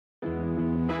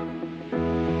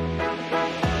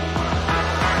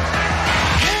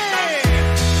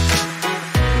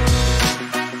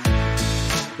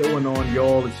going on,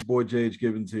 y'all? It's your boy JH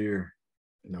Gibbons here.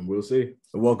 And I'm Will C.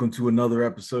 And welcome to another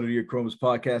episode of the Achromous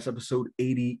Podcast, episode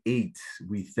 88.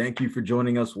 We thank you for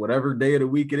joining us, whatever day of the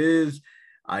week it is.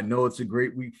 I know it's a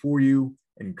great week for you,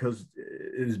 and because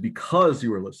it is because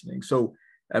you are listening. So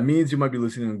that means you might be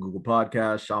listening on Google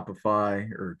Podcasts,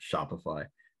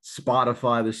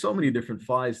 Spotify. There's so many different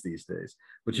Fis these days.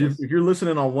 But Yes. if you're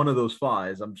listening on one of those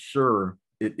Fis, I'm sure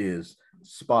it is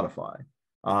Spotify.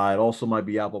 It also might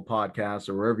be Apple Podcasts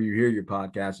or wherever you hear your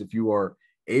podcasts. If you are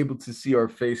able to see our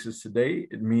faces today,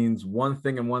 it means one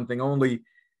thing and one thing only.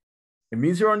 It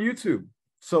means you're on YouTube.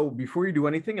 So before you do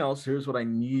anything else, here's what I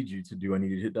need you to do. I need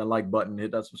you to hit that like button,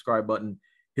 hit that subscribe button,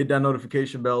 hit that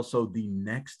notification bell. So the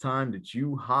next time that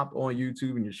you hop on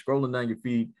YouTube and you're scrolling down your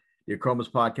feed, the Achromous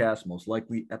Podcast, most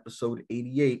likely episode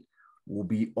 88, will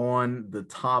be on the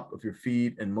top of your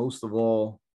feed. And most of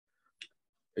all,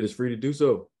 It is free to do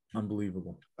so.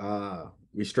 unbelievable.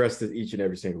 We stress this each and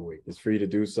every single week. It's free to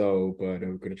do so, but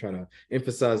we're going to try to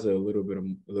emphasize it a little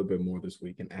bit more this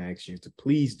week and ask you to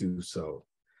please do so.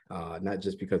 Not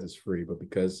just because it's free, but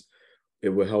because it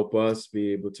will help us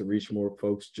be able to reach more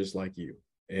folks just like you.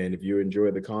 And if you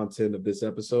enjoy the content of this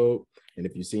episode, and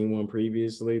if you've seen one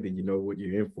previously, then you know what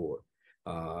you're in for.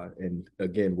 And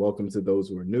again, welcome to those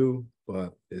who are new,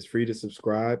 but it's free to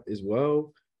subscribe as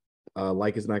well.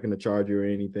 Like it's not going to charge you or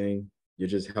anything. You're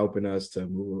just helping us to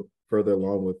move further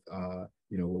along with,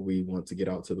 what we want to get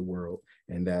out to the world.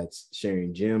 And that's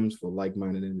sharing gems for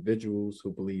like-minded individuals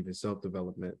who believe in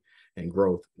self-development and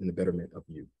growth in the betterment of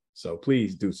you. So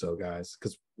please do so, guys,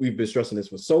 because we've been stressing this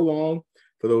for so long.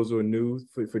 For those who are new,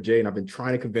 for Jay, and I've been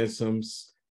trying to convince him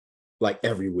like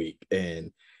every week.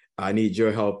 And I need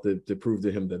your help to prove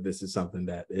to him that this is something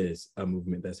that is a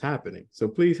movement that's happening. So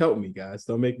please help me, guys.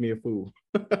 Don't make me a fool.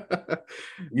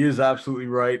 He is absolutely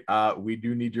right. We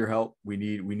do need your help. We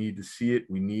need to see it.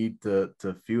 We need to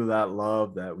feel that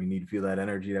love, that we need to feel that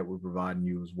energy that we're providing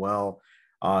you as well.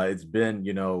 It's been,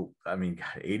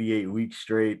 88 weeks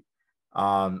straight.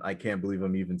 I can't believe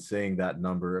I'm even saying that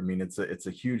number. I mean, it's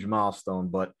a huge milestone,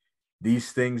 but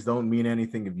these things don't mean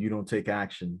anything if you don't take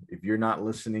action. If you're not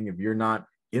listening, if you're not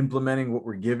implementing what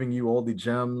we're giving you, all the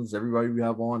gems, everybody we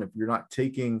have on, if you're not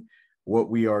taking what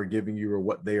we are giving you or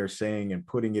what they are saying and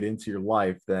putting it into your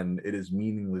life, then it is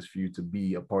meaningless for you to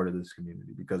be a part of this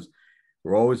community, because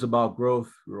we're always about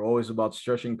growth. We're always about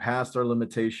stretching past our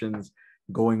limitations,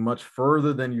 going much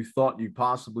further than you thought you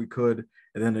possibly could,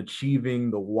 and then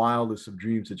achieving the wildest of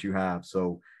dreams that you have.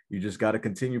 So you just got to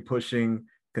continue pushing,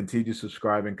 continue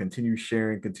subscribing, continue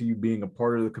sharing, continue being a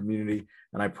part of the community.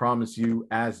 And I promise you,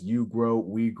 as you grow,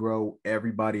 we grow,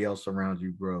 everybody else around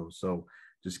you grows. So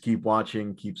just keep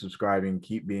watching, keep subscribing,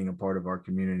 keep being a part of our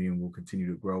community, and we'll continue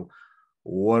to grow.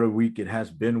 What a week it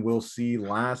has been. We'll see.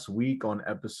 Last week on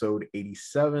episode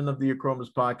 87 of the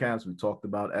Achromous Podcast, we talked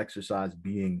about exercise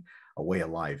being a way of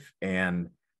life. And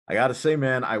I got to say,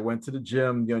 man, I went to the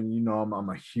gym. I'm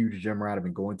a huge gym rat. I've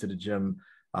been going to the gym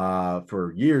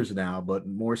for years now, but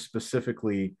more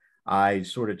specifically, I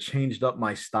sort of changed up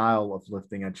my style of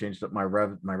lifting. I changed up my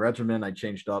regimen. I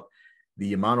changed up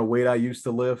the amount of weight I used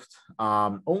to lift,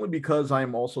 only because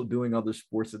I'm also doing other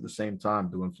sports at the same time,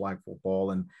 doing flag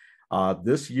football. And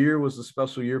this year was a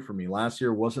special year for me. Last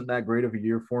year wasn't that great of a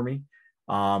year for me.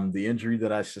 The injury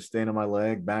that I sustained on my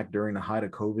leg back during the height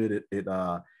of COVID,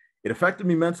 it affected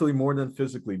me mentally more than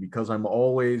physically, because I'm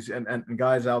always, and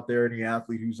guys out there, any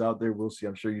athlete who's out there, we'll see,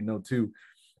 I'm sure you know too,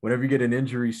 whenever you get an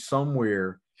injury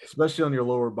somewhere, especially on your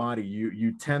lower body,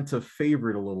 you tend to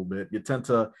favor it a little bit. You tend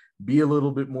to be a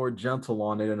little bit more gentle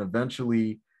on it. And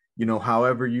eventually,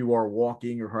 however you are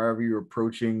walking or however you're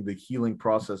approaching the healing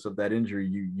process of that injury,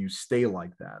 you stay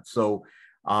like that. So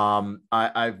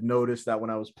I've noticed that when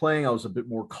I was playing, I was a bit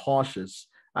more cautious.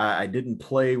 I didn't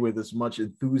play with as much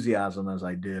enthusiasm as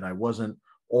I did. I wasn't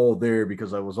all there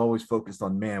because I was always focused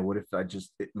on, man, what if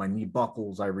my knee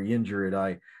buckles, I re-injure it,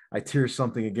 I tear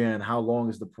something again? How long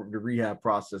is the rehab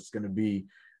process going to be?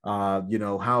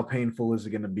 How painful is it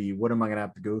going to be? What am I going to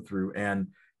have to go through? And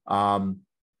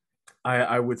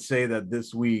I would say that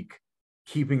this week,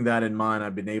 keeping that in mind,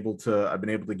 I've been able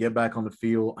to get back on the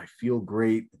field. I feel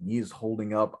great. The knee is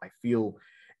holding up. I feel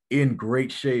in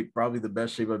great shape, probably the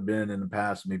best shape I've been in the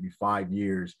past maybe 5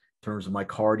 years in terms of my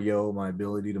cardio, my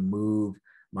ability to move,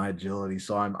 my agility.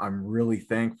 So I'm really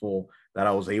thankful that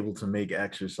I was able to make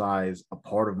exercise a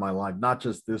part of my life, not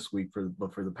just this week,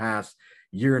 but for the past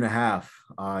year and a half.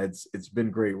 It's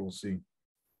been great. We'll see.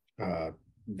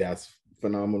 That's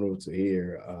phenomenal to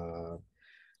hear.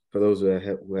 For those who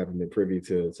haven't been privy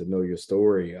to know your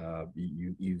story,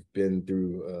 you've been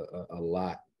through a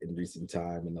lot in recent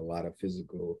time, and a lot of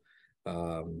physical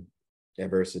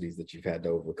adversities that you've had to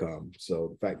overcome. So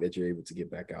the fact that you're able to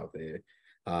get back out there,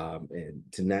 and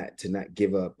to not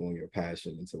give up on your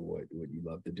passion into what you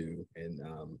love to do, and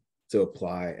to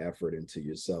apply effort into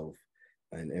yourself,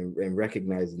 and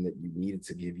recognizing that you needed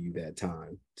to give you that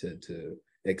time to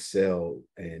excel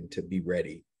and to be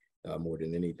ready, more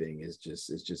than anything, is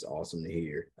just awesome to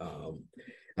hear.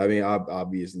 I mean,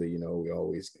 obviously, you know, we're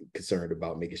always concerned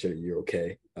about making sure that you're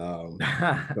okay.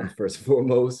 Comes first and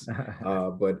foremost.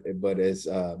 But as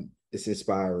it's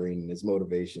inspiring, it's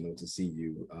motivational to see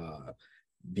you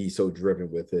be so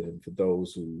driven with it. And for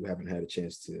those who haven't had a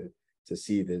chance to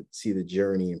see the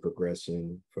journey and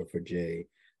progression for Jay,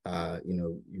 you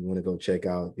know, you want to go check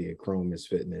out the Achromous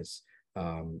Fitness,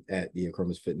 at the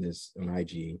Achromous Fitness on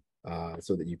IG,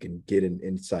 so that you can get an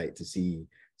insight to see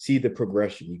the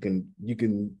progression. You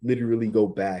can literally go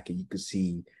back and you can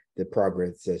see the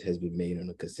progress that has been made on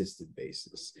a consistent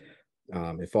basis.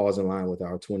 It falls in line with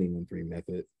our 21-3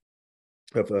 method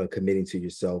of committing to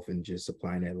yourself and just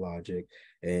applying that logic.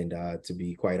 And to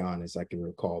be quite honest, I can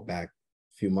recall back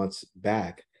a few months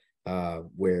back,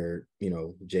 where, you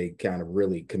know, Jay kind of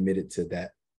really committed to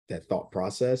that thought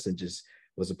process and just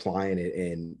was applying it,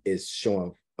 and is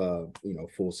showing you know,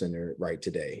 full center right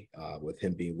today, with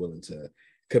him being willing to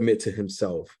commit to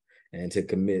himself and to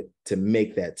commit to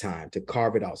make that time, to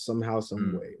carve it out somehow,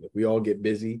 some way. Like, we all get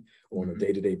busy on a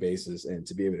day-to-day basis, and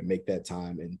to be able to make that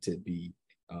time and to be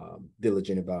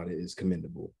diligent about it is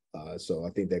commendable. So I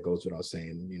think that goes without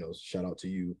saying. You know, shout out to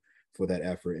you for that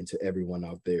effort, and to everyone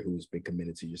out there who's been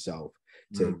committed to yourself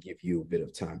to give you a bit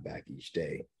of time back each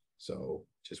day. So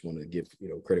just want to give, you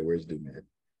know, credit where it's due, man.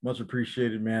 Much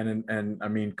appreciated, man. And I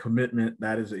mean, commitment,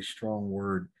 that is a strong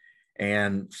word.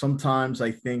 And sometimes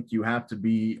I think you have to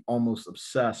be almost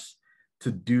obsessed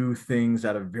to do things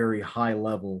at a very high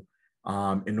level,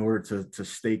 in order to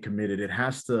stay committed. It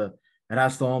has to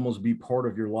almost be part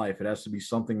of your life. It has to be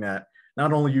something that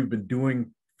not only you've been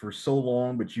doing for so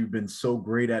long, but you've been so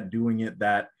great at doing it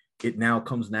that it now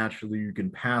comes naturally. You can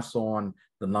pass on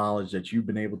the knowledge that you've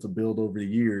been able to build over the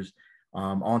years,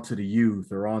 onto the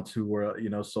youth, or onto you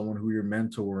know, someone who you're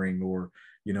mentoring, or,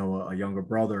 you know, a younger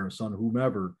brother or son,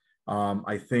 whomever.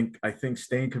 I think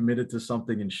staying committed to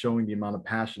something and showing the amount of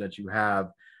passion that you have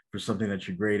for something that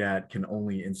you're great at can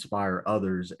only inspire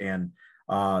others. And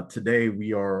today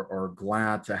we are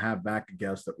glad to have back a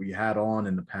guest that we had on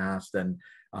in the past. And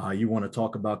you want to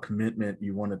talk about commitment,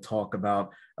 you want to talk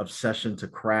about obsession to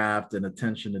craft and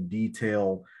attention to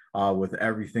detail, with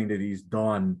everything that he's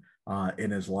done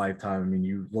in his lifetime. I mean,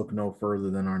 you look no further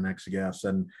than our next guest,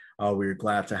 and we're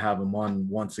glad to have him on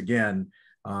once again.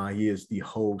 He is the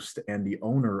host and the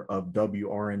owner of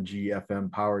WRNG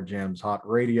FM Power Jams Hot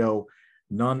Radio,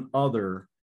 none other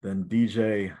than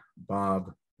DJ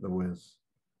Bob the Wiz.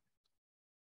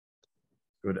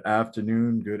 Good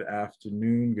afternoon, good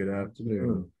afternoon, good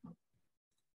afternoon.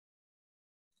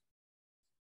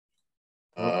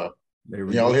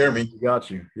 Y'all hear me? We got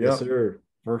you. Yep. Yes, sir.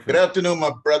 Perfect. Good afternoon,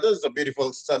 my brothers. A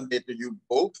beautiful Sunday to you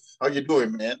both. How you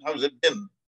doing, man? How's it been?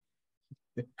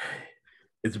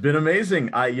 It's been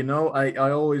amazing. I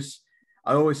always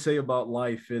say about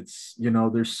life, it's, you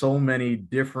know, there's so many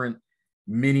different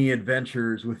mini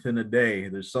adventures within a day.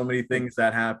 There's so many things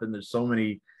that happen. There's so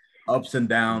many ups and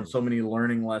downs, so many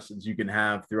learning lessons you can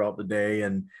have throughout the day.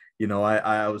 And, you know,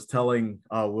 I was telling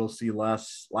Will C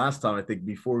last time, I think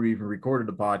before we even recorded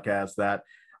the podcast, that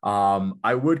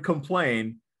I would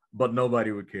complain, but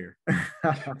nobody would care.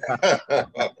 That's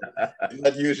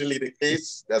usually the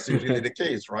case. That's usually the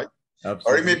case, right?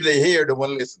 Absolutely. Or maybe they hear, they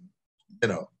want to listen. You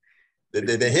know,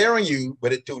 they're hearing you,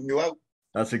 but it tune you out.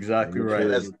 That's exactly right.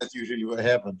 That's usually what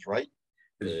happens, right?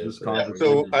 It's just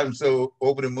I'm so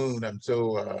over the moon. I'm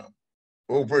so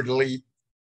overly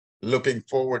looking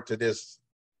forward to this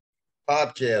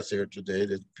podcast here today,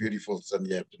 this beautiful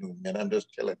Sunday afternoon, man. I'm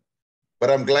just killing.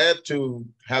 But I'm glad to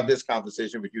have this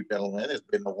conversation with you, gentlemen. It's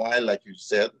been a while, like you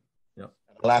said. Yep.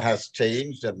 A lot has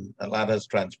changed and a lot has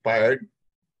transpired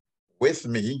with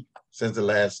me since the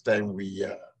last time we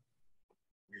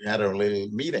had our little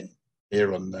meeting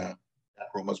here on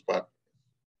Achromous Podcast.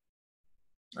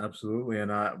 Absolutely.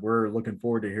 And we're looking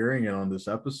forward to hearing it on this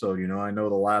episode. You know, I know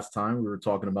the last time we were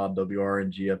talking about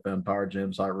WRNG FM Power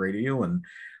Jams Hot Radio, and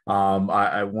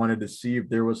I wanted to see if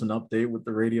there was an update with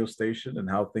the radio station and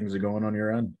how things are going on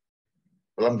your end.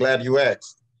 Well, I'm glad you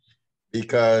asked,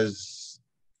 because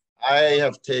I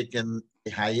have taken a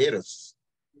hiatus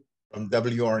from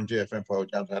WRNG FM Power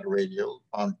Jams Hot Radio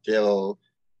until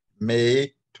May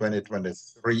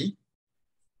 2023.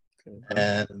 Okay.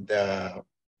 And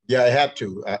yeah, I had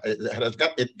to.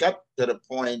 It got to the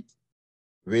point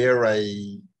where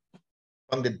I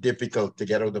found it difficult to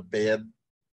get out of bed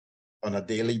on a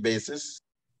daily basis.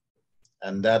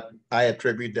 And that I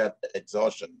attribute that to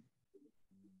exhaustion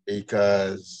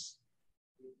because,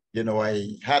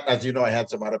 I had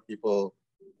some other people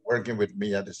working with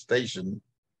me at the station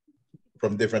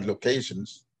from different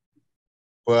locations.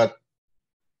 But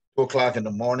 2 o'clock in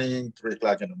the morning, 3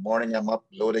 o'clock in the morning, I'm up,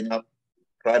 loading up,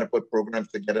 trying to put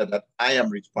programs together that I am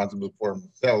responsible for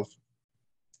myself.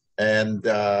 And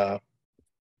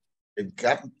it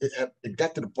got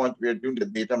to the point where during the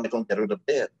daytime I couldn't get out of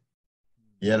bed.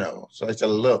 So I said,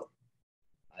 look,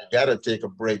 I got to take a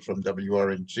break from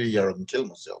WRNG or I can kill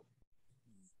myself.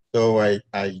 So I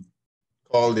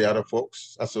called the other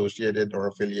folks associated or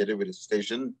affiliated with the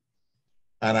station,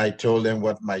 and I told them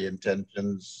what my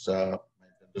intentions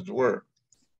were.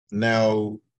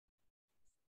 Now,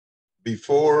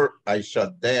 before I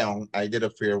shut down, I did a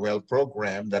farewell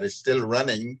program that is still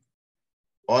running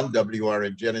on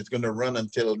WRNG, and it's going to run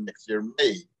until next year,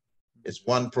 May. It's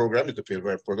one program, it's a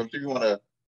farewell program. So if you want to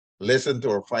listen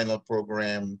to our final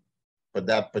program for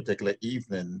that particular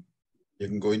evening, you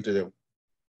can go into the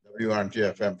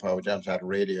WRNG FM Power Jam Chat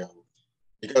Radio,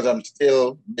 because I'm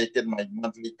still making my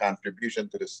monthly contribution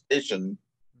to the station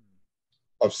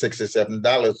of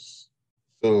 $67.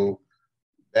 So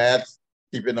that's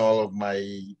keeping all of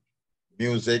my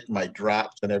music, my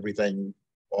drops and everything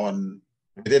on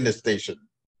within the station.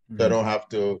 So I don't have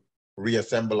to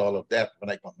reassemble all of that when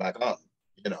I come back on,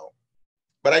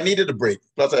 But I needed a break.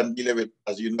 Plus I'm dealing with,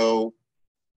 as you know,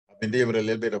 I've been dealing with a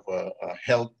little bit of a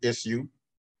health issue.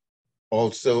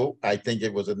 Also, I think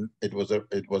it was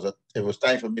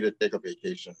time for me to take a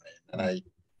vacation, man. And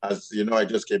I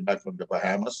just came back from the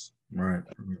Bahamas. Right.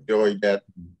 Enjoyed that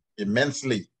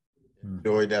immensely.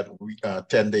 Enjoyed that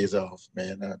 10 days off,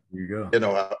 man. There you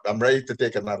go. I'm ready to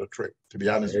take another trip, to be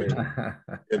honest with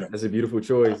you. That's a beautiful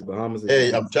choice. Bahamas.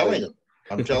 Hey, I'm telling you.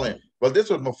 Well, this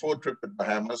was my 4th trip to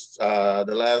Bahamas.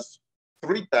 The last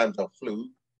 3 times I flew.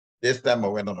 This time I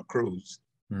went on a cruise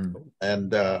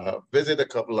and visited a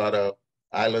couple other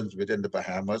islands within the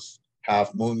Bahamas,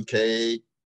 Half Moon Cay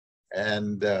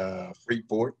and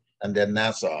Freeport, and then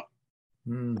Nassau.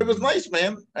 It was nice,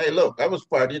 man. Hey, look, I was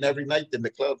partying every night in the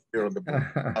club here on the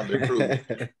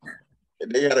cruise.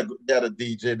 And they had a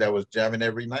DJ that was jamming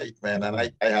every night, man, and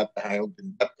I had to hang out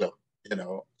in that club,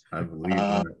 I believe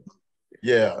that.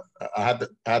 Yeah, I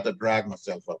had to drag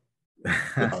myself up.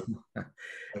 My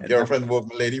girlfriend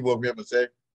lady woke me up and said,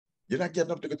 "You're not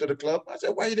getting up to go to the club?" I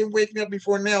said, "Why you didn't wake me up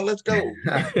before now? Let's go."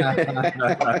 I'm in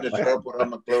the shop, put on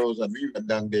my clothes, and we went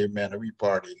down there, man, and we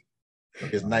partied.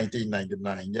 It's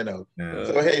 1999, Yeah.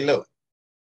 So, hey, look,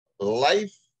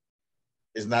 life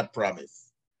is not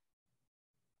promised.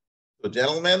 So,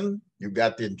 gentlemen, you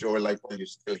got to enjoy life while you're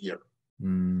still here.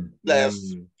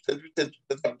 Since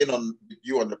I've been on with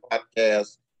you on the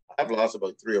podcast, I've lost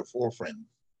about 3 or 4 friends,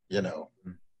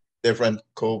 different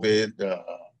COVID,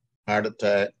 heart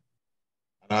attack,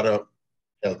 and other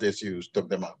health issues took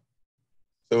them out.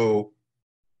 So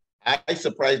I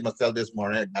surprised myself this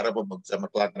morning. I got up about 7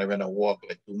 o'clock and I went and walked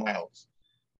like 2 miles.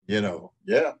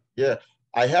 Yeah.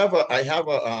 I have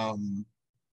a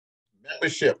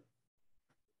membership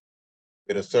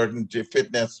with a certain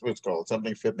fitness. What's it called?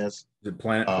 Something fitness. Is it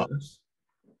Planet Fitness?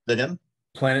 Again?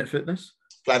 Planet Fitness.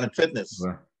 Planet Fitness.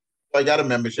 Wow. So I got a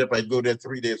membership. I go there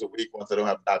 3 days a week once I don't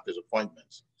have doctor's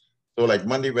appointments. So like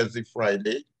Monday, Wednesday,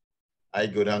 Friday, I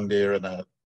go down there and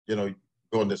go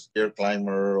on the stair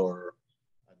climber or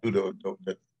do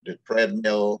the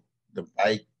treadmill, the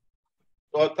bike.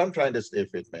 So I'm trying to stay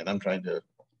fit, man. I'm trying to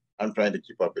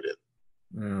keep up with it.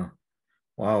 Yeah.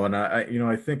 Wow. And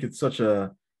I think it's such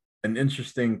an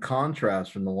interesting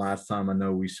contrast from the last time I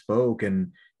know we spoke,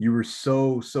 and you were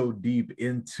so deep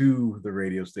into the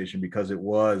radio station because it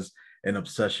was an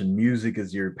obsession. Music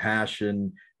is your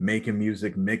passion, making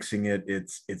music, mixing it.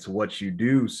 It's what you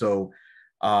do. So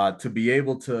to be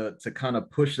able to kind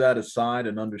of push that aside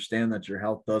and understand that your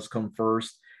health does come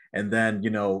first, and then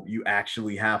you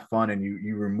actually have fun and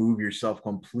you remove yourself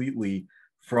completely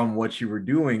from what you were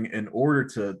doing in order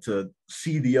to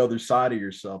see the other side of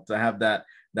yourself, to have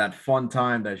that fun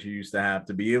time that you used to have,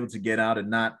 to be able to get out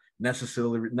and not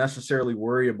necessarily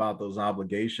worry about those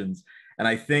obligations. And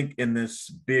I think in this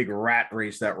big rat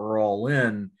race that we're all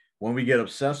in, when we get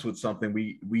obsessed with something,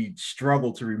 we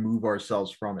struggle to remove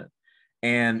ourselves from it.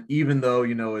 And even though,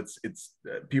 it's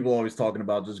people always talking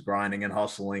about just grinding and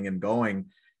hustling and going,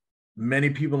 many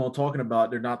people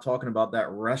they're not talking about that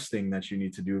resting that you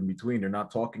need to do in between. They're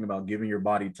not talking about giving your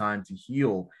body time to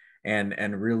heal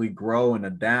and really grow and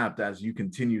adapt as you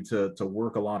continue to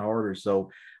work a lot harder.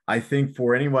 So I think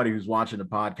for anybody who's watching the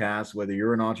podcast, whether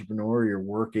you're an entrepreneur, you're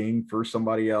working for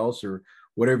somebody else, or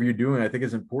whatever you're doing, I think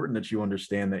it's important that you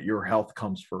understand that your health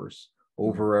comes first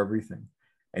over everything.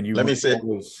 And you let me say,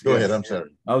 go ahead. I'm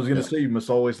sorry. I was going to say, you must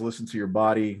always listen to your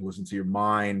body, listen to your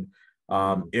mind.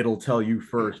 It'll tell you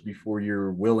first before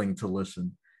you're willing to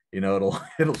listen. You know,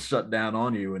 it'll shut down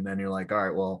on you. And then you're like, all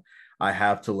right, well, I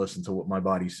have to listen to what my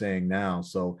body's saying now.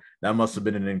 So that must have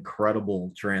been an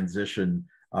incredible transition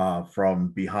from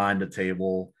behind the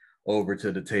table over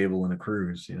to the table in a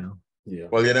cruise, you know? Yeah.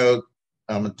 Well, you know,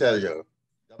 I'm going to tell you,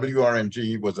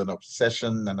 WRNG was an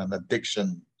obsession and an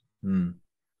addiction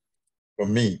for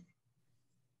me.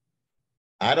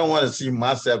 I don't want to see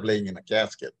myself laying in a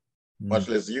casket, much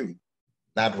less you.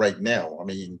 Not right now. I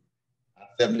mean, I'm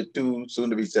 72, soon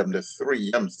to be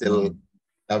 73. I'm still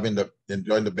enjoying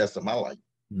the best of my life.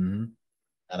 And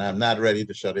I'm not ready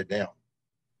to shut it down,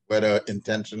 whether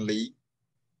intentionally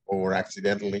or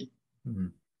accidentally,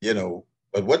 you know.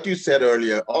 But what you said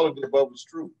earlier, all of the above was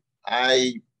true.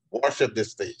 I worship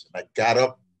this station. I got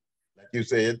up, like you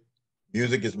said,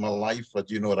 music is my life, but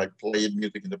you know what? I played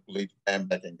music in the police band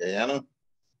back in Guyana.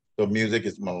 So music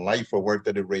is my life. I worked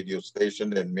at a radio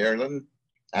station in Maryland,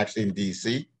 actually in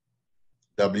DC,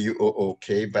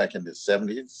 WOOK back in the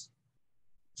 70s.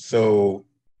 So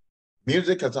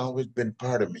music has always been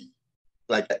part of me.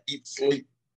 Like I eat, sleep,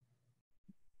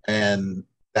 and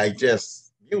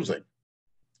digest music.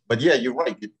 But yeah, you're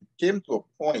right. It came to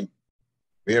a point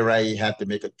where I had to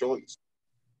make a choice.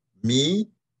 Me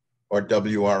or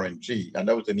WRNG. And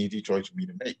that was an easy choice for me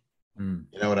to make.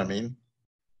 You know what I mean?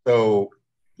 So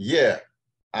yeah,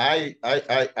 I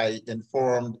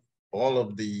informed all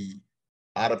of the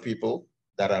other people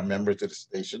that are members of the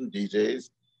station, DJs,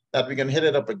 that we can hit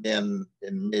it up again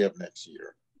in May of next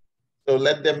year. So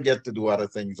let them get to do other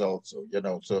things also, you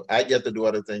know. So I get to do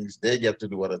other things, they get to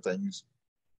do other things.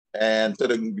 And so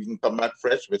then we can come back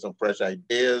fresh with some fresh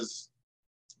ideas,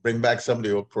 bring back some of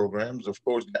the old programs. Of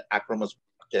course, the Achromous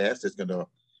Podcast is going to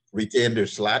retain their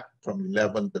slot from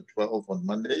 11 to 12 on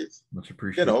Mondays. Much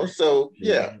appreciated. You know, so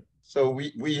yeah. So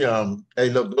we hey,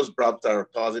 look, those drops are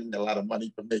causing me a lot of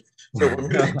money to make. So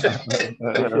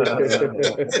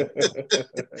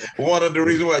one of the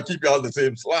reasons why I keep y'all in the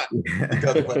same slot,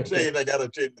 because if I change, I gotta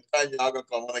change the time. Y'all gonna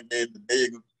come on again the day.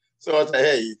 So I say,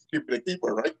 hey, keep it a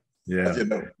keeper, right? Yeah. As you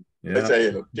know, I say,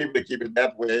 you know, keep it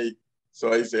that way.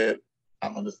 So I said,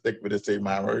 I'm gonna stick with the same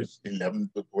hours, 11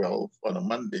 to 12 on the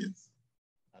Mondays.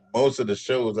 And most of the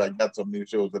shows, I got some new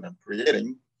shows that I'm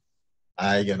creating.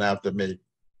 I'm gonna have to make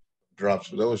drops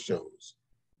for those shows.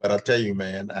 But I'll tell you,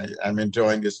 man, I'm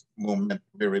enjoying this moment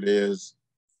where it is.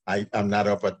 I'm not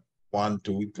up at 1,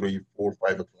 2, 3, 4,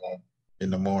 5 o'clock in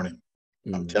the morning.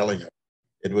 I'm telling you,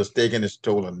 it was taking its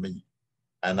toll on me.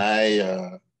 And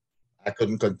I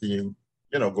couldn't continue,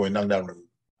 you know, going down that road.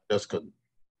 I just couldn't.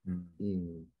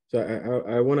 So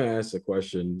I want to ask a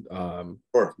question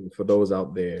Sure. for those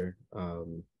out there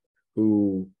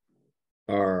who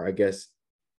are, I guess,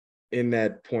 in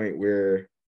that point where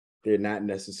they're not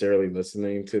necessarily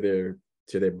listening to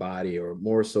their body, or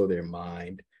more so their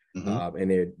mind,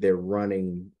 and they're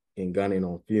running and gunning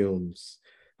on fumes.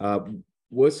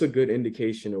 What's a good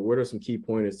indication, or what are some key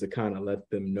pointers to kind of let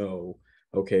them know,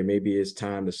 okay, maybe it's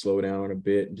time to slow down a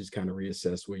bit and just kind of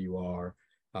reassess where you are,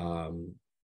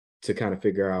 to kind of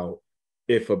figure out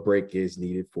if a break is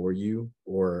needed for you,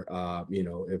 or you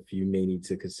know, if you may need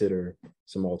to consider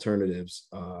some alternatives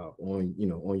on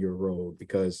your road.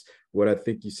 Because what I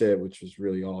think you said, which was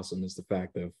really awesome, is the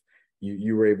fact of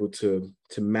you were able to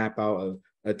map out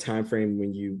a time frame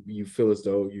when you feel as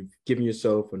though you've given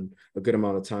yourself a good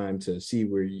amount of time to see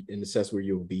where and assess where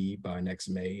you'll be by next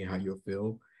May and how you'll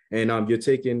feel. And you're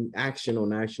taking action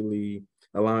on actually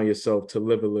allowing yourself to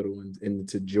live a little and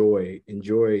to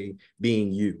enjoy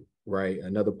being you, right?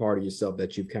 Another part of yourself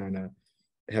that you kind of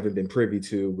haven't been privy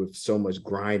to, with so much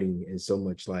grinding and so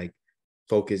much like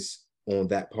focus on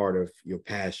that part of your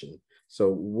passion. So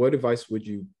what advice would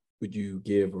you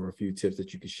give, or a few tips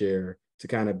that you could share to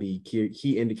kind of be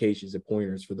key indications and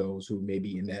pointers for those who may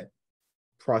be in that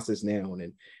process now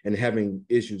and having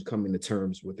issues coming to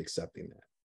terms with accepting that?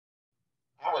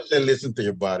 I would say listen to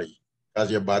your body,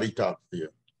 because your body talks to you.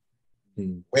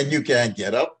 When you can't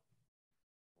get up,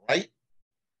 right?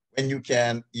 When you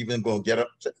can even go get up,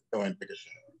 go and take a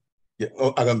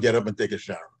shower. I'm gonna get up and take a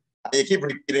shower. And you keep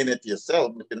repeating it to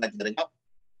yourself, but you're not getting up.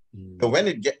 So when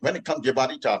it comes, your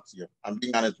body talks to you. I'm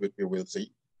being honest with you, Will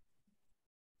C.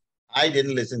 I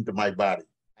didn't listen to my body.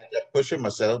 I kept pushing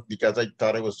myself because I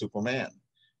thought I was Superman.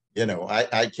 You know,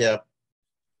 I kept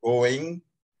going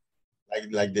like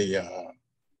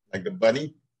the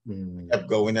bunny. I kept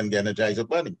going and the Energizer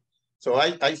bunny. So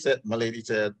I said, my lady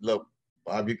said, look,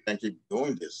 Bob, you can't keep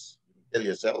doing this. You kill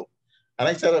yourself. And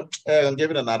I said, I'll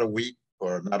give it another week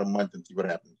or another month and see what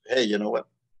happens. Hey, you know what?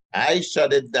 I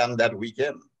shut it down that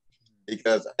weekend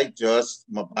because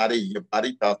your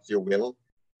body talks your will,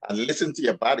 and listen to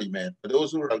your body, man. For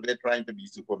those who are out there trying to be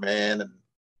Superman and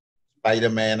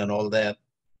Spider-Man and all that,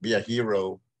 be a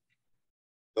hero,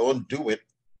 don't do it.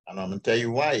 And I'm going to tell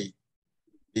you why.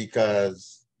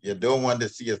 Because you don't want to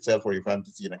see yourself or your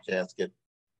fantasy in a casket,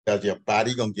 because your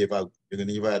body going to give out. You're going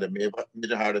to either have a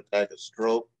major heart attack, a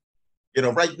stroke. You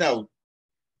know, right now,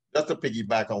 just to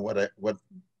piggyback on what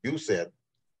you said,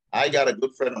 I got a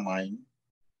good friend of mine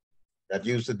that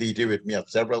used to DJ with me at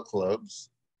several clubs,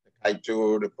 the Kite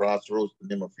Tour, the Crossroads, to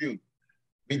name a few.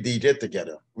 We DJ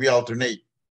together. We alternate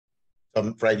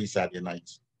some Friday, Saturday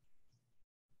nights.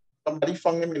 Somebody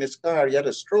found him in his car. He had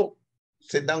a stroke.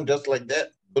 Sit down just like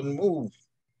that. Couldn't move.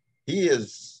 He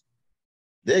is,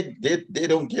 they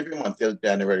don't give him until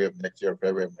January of next year,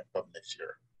 February of next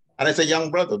year. And it's a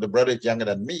young brother. The brother is younger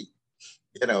than me.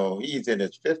 You know, he's in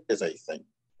his 50s, I think.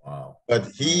 Wow.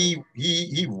 But he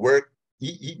worked,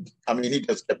 I mean, he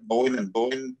just kept going and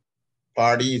going.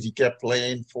 Parties he kept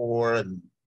playing for and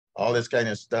all this kind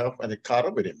of stuff. And it caught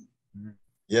up with him. Mm-hmm.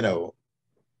 You know,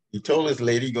 he told his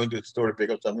lady going to the store to pick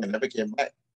up something and never came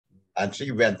back. And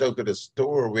she went out to the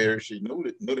store where she knew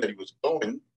that he was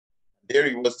going. There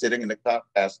he was sitting in the car,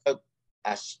 passed out,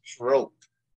 a stroke.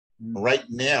 Mm-hmm. Right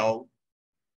now,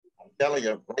 I'm telling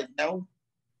you, right now,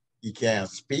 he can't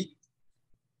speak.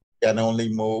 He can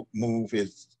only move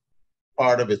his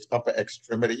part of his upper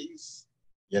extremities,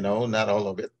 you know, not all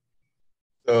of it.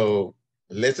 So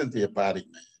listen to your body,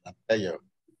 man. I tell you,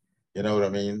 you know what I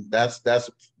mean? That's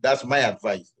my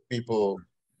advice to people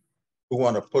who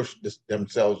want to push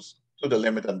themselves to the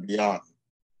limit and beyond.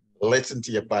 Listen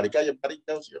to your body. Because your body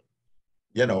tells you.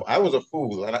 You know, I was a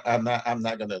fool, and I'm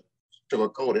not gonna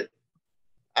sugarcoat it.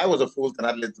 I was a fool to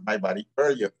not listen to my body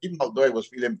earlier, even although I was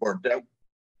feeling burnt out,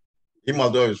 even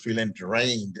although I was feeling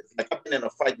drained. Like I've been in a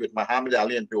fight with Muhammad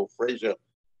Ali and Joe Frazier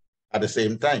at the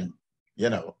same time, you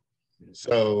know.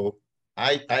 So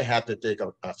I had to take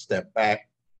a step back,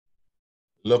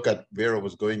 look at where I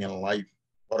was going in life,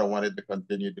 what I wanted to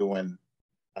continue doing,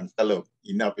 and say, look,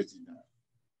 enough is enough.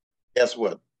 Guess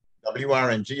what?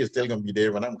 WRNG is still going to be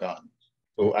there when I'm gone.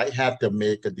 So I had to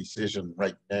make a decision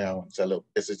right now and say, look,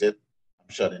 this is it. I'm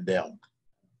shutting down.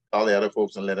 All the other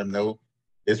folks and let them know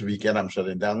this weekend I'm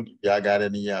shutting down. If y'all got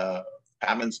any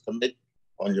comments to make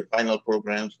on your final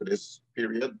programs for this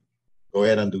period, go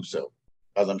ahead and do so,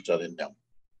 because I'm shutting down.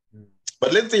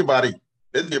 But listen to your body.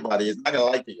 Listen to your body. It's not going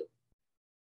to lie to you.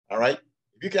 All right?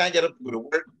 If you can't get up to go to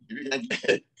work, if you can't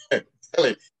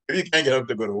get up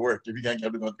to go to work, if you can't get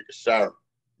up to go take a shower,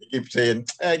 you keep saying,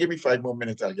 give me 5 more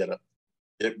minutes, I'll get up.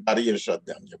 Your body is shut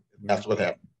down. That's what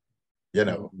happened. You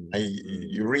know,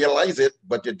 you realize it,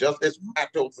 but you just this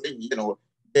macho thing, you know,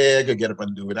 I could get up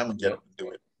and do it. I'm going to get up and do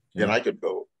it. Then I could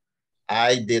go.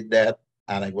 I did that,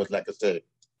 and I was, like I said,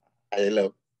 I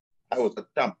was a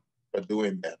chump for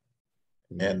doing that.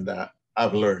 And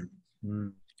I've learned.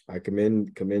 I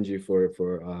commend you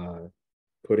for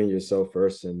putting yourself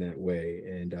first in that way.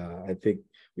 And I think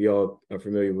we all are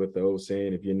familiar with the old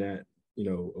saying, if you're not, you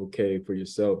know, okay for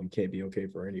yourself, you can't be okay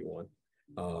for anyone.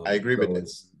 I agree with it.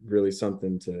 It's really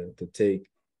something to take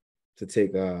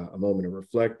a moment to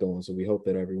reflect on. So we hope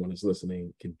that everyone is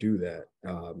listening can do that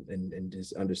and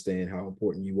just understand how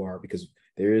important you are, because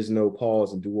there is no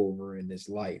pause and do-over in this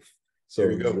life. So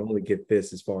you only get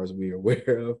this as far as we are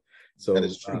aware of. So that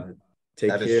is true. Take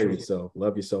care of yourself,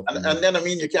 love yourself. And then, I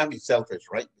mean, you can't be selfish,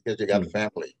 right? Because you got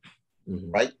family,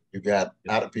 right? You got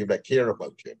other people that care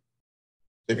about you.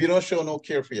 If you don't show no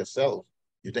care for yourself,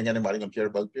 you think anybody gonna care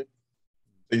about you?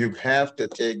 So you have to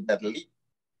take that leap,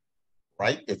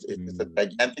 right? It's a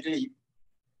gigantic leap,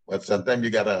 but sometimes you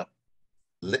gotta,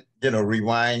 you know,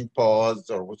 rewind, pause,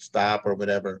 or stop, or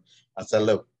whatever, and say,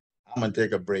 look, I'm gonna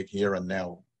take a break here and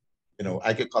now. You know,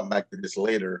 I could come back to this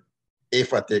later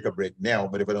if I take a break now,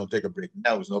 but if I don't take a break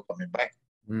now, there's no coming back.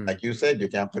 Like you said, you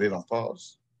can't put it on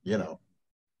pause, you know.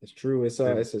 It's true. It's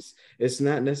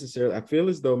not necessarily, I feel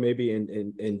as though maybe,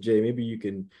 and Jay, maybe you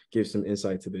can give some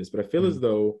insight to this, but I feel as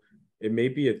though it may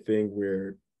be a thing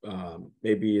where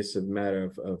maybe it's a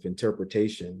matter of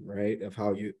interpretation, right? Of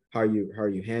how you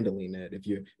handling that. If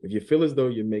you feel as though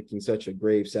you're making such a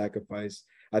grave sacrifice,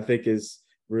 I think it's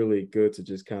really good to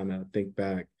just kind of think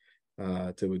back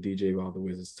to what DJ Bob the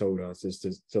Wiz has told us,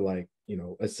 is to like, you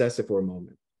know, assess it for a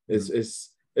moment.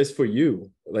 It's for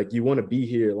you. Like, you want to be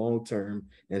here long term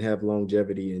and have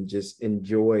longevity and just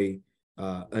enjoy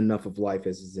enough of life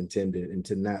as is intended, and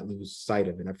to not lose sight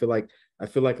of it. I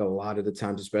feel like a lot of the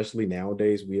times, especially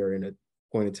nowadays, we are in a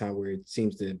point in time where it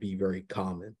seems to be very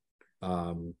common.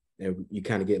 and you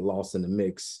kind of get lost in the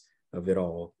mix of it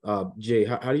all. Jay,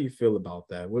 how do you feel about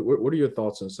that? What are your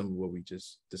thoughts on some of what we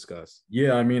just discussed?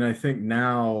 Yeah, I mean, I think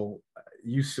now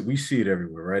we see it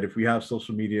everywhere, right? If we have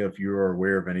social media, if you are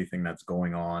aware of anything that's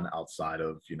going on outside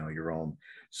of, you know, your own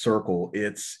circle,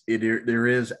 there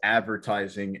is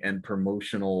advertising and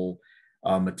promotional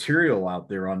material out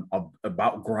there on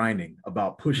about grinding,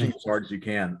 about pushing as hard as you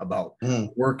can, about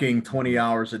working 20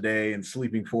 hours a day and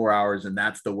sleeping 4 hours, and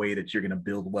that's the way that you're going to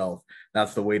build wealth.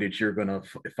 That's the way that you're going to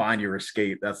find your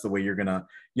escape. That's the way you're going to,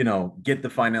 you know, get the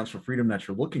financial freedom that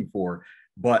you're looking for.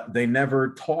 But they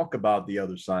never talk about the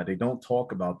other side. They don't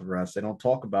talk about the rest. They don't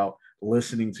talk about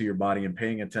listening to your body and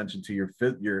paying attention to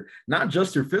your not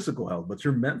just your physical health, but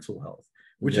your mental health,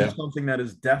 which is something that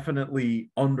is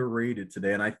definitely underrated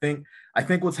today. And I think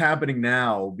what's happening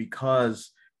now,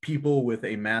 because people with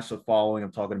a massive following,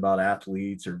 I'm talking about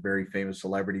athletes or very famous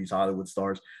celebrities, Hollywood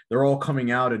stars, they're all coming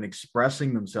out and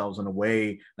expressing themselves in a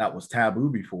way that was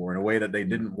taboo before, in a way that they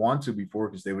didn't want to before,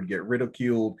 because they would get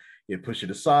ridiculed, get push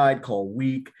it aside, called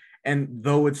weak. And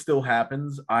though it still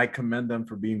happens, I commend them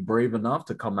for being brave enough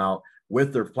to come out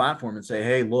with their platform and say,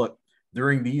 hey, look,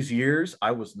 during these years,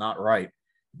 I was not right.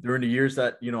 During the years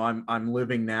that, you know, I'm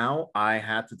living now, I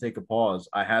had to take a pause.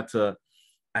 I had to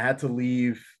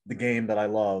leave the game that I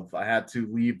love. I had to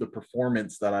leave the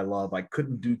performance that I love. I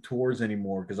couldn't do tours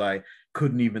anymore because I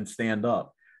couldn't even stand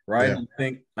up. Right.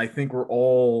 Yeah. I think we're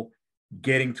all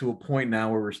getting to a point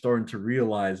now where we're starting to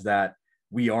realize that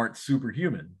we aren't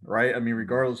superhuman. Right. I mean,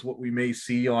 regardless what we may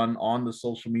see on the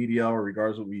social media, or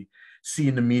regardless what we see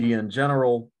in the media in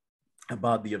general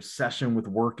about the obsession with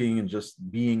working and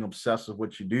just being obsessed with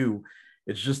what you do,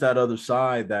 it's just that other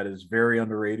side that is very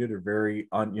underrated, or very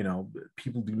you know,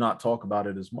 people do not talk about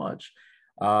it as much,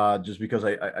 just because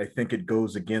I think it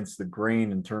goes against the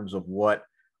grain in terms of what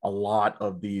a lot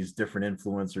of these different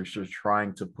influencers are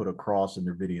trying to put across in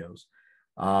their videos.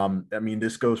 I mean,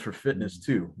 this goes for fitness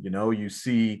too. You know, you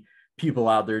see people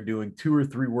out there doing 2 or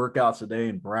 3 workouts a day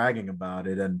and bragging about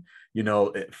it. And, you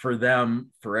know, for them,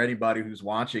 for anybody who's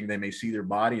watching, they may see their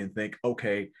body and think,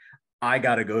 okay, I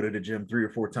got to go to the gym 3 or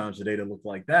 4 times a day to look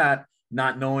like that,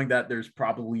 not knowing that there's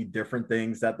probably different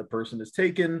things that the person has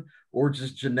taken, or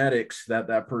just genetics that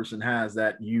that person has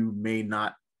that you may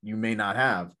not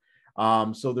have.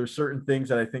 So there's certain things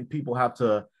that I think people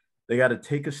they got to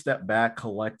take a step back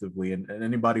collectively. And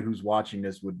anybody who's watching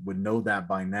this would know that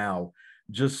by now.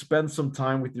 Just spend some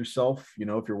time with yourself. You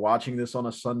know, if you're watching this on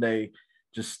a Sunday,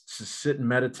 just sit and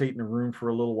meditate in a room for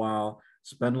a little while,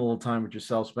 spend a little time with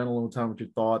yourself, spend a little time with your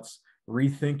thoughts,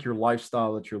 rethink your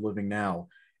lifestyle that you're living now.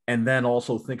 And then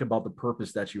also think about the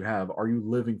purpose that you have. Are you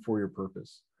living for your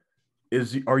purpose?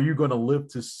 Are you going to live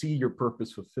to see your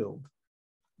purpose fulfilled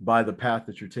by the path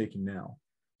that you're taking now?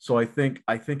 So I think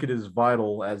it is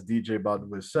vital, as DJ Bob the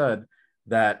Wiz said,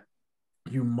 that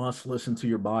you must listen to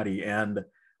your body. And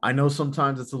I know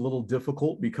sometimes it's a little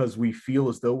difficult because we feel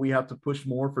as though we have to push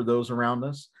more for those around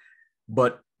us,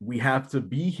 but we have to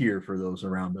be here for those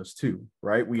around us too,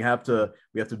 right? We have to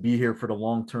be here for the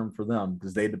long term for them,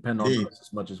 because they depend on us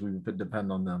as much as we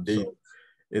depend on them. So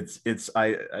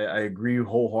I agree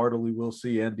wholeheartedly. Will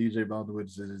C and DJ Bob the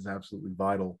Wiz, it is absolutely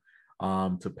vital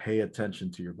to pay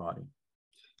attention to your body.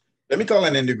 Let me call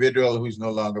an individual who's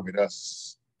no longer with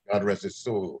us, God rest his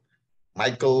soul,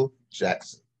 Michael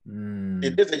Jackson.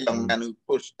 It is a young man who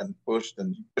pushed and pushed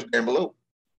and pushed the envelope,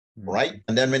 right?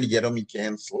 And then when he get home, he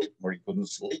can't sleep, or he couldn't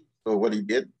sleep. So what he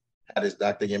did, had his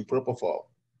doctor give him propofol.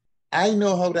 I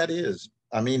know how that is.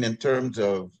 I mean, in terms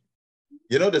of,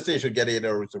 you know, they say you should get 8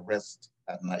 hours of rest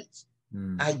at night.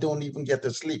 I don't even get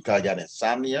to sleep because I got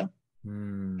insomnia.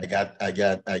 I got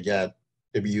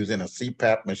to be using a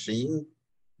CPAP machine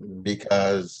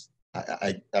because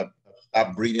I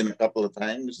stopped breathing a couple of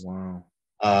times. Wow.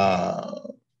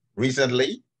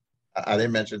 Recently, I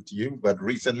didn't mention to you, but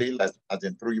recently, as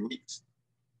in 3 weeks,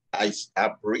 I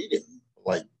stopped breathing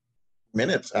like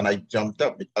minutes, and I jumped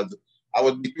up because I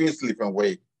was between sleep and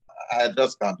wake. I had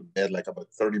just gone to bed like about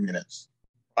 30 minutes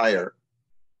prior.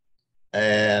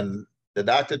 And the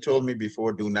doctor told me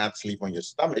before, do not sleep on your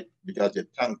stomach because your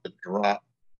tongue could drop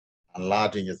and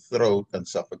lodge in your throat and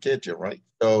suffocate you, right?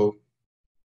 So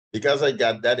because I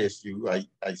got that issue,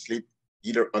 I sleep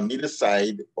either on either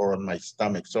side or on my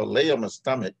stomach. So I lay on my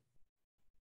stomach.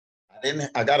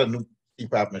 I got a new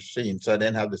CPAP machine, so I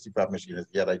didn't have the CPAP machine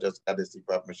yet. I just got the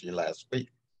CPAP machine last week.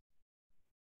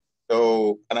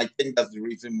 So, and I think that's the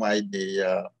reason why they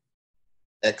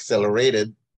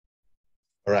accelerated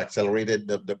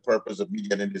the purpose of me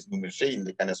getting this new machine.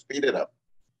 They kind of speed it up.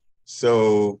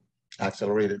 So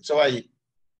accelerated. So I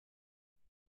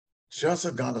just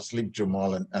had gone to sleep,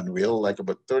 Jamal and Will, like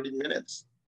about 30 minutes.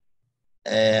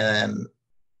 And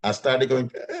I started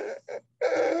going,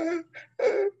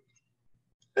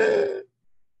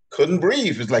 couldn't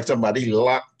breathe. It's like somebody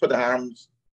put a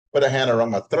hand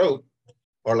around my throat,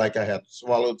 or like I had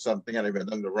swallowed something and I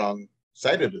went on the wrong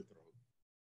side of the throat.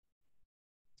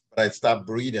 But I stopped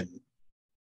breathing.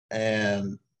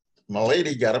 And my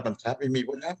lady got up and tapped me,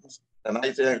 what happened? And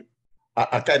I said,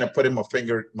 I kind of put in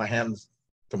my hands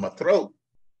to my throat,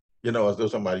 as though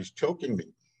somebody's choking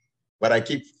me. But I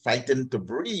keep fighting to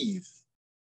breathe.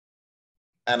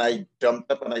 And I jumped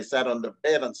up and I sat on the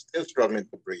bed and still struggling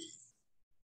to breathe.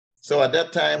 So at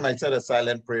that time, I said a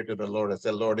silent prayer to the Lord. I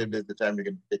said, Lord, if this is the time you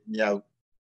can take me out,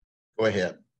 go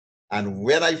ahead. And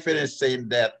when I finished saying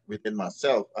that within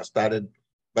myself, I started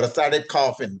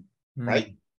coughing,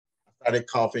 right? I started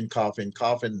coughing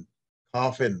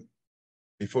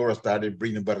before I started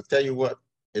breathing. But I tell you what,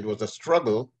 it was a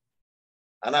struggle.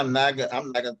 And I'm not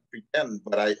gonna pretend,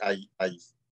 but I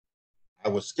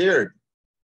was scared.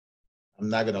 I'm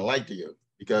not gonna lie to you,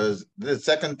 because the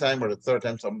second time or the third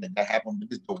time something that happened,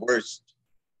 this is the worst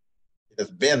it has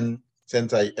been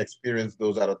since I experienced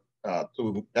those other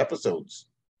 2 episodes.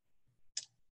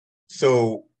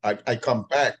 So I come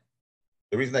back.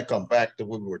 The reason I come back to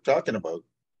what we were talking about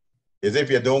is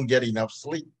if you don't get enough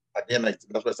sleep, again, that's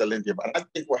what I said to you. But I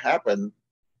think what happened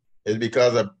is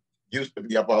because I used to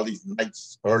be up all these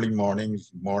nights, early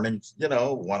mornings, 1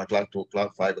 o'clock, 2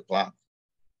 o'clock, 5 o'clock,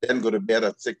 then go to bed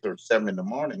at 6 or 7 in the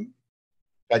morning.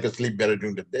 I could sleep better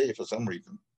during the day for some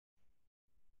reason.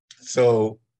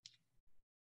 So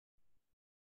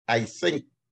I think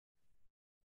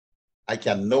I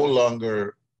can no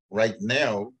longer right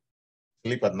now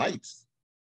sleep at nights,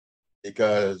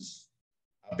 because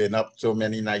I've been up so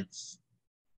many nights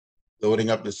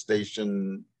loading up the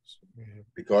station,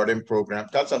 recording programs.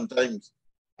 Because sometimes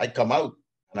I come out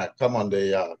and I come on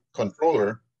the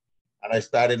controller and I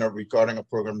start recording a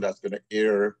program that's going to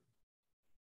air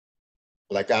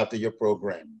like after your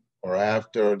program or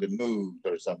after the news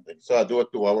or something. So I do a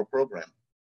 2-hour program,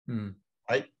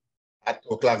 right? At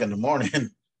 2 o'clock in the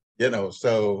morning,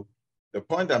 So the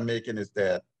point I'm making is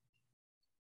that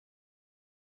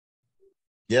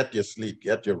get your sleep,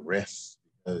 get your rest,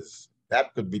 because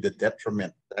that could be the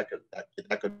detriment. That could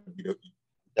be, I'm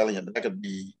telling you, that could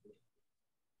be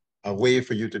a way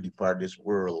for you to depart this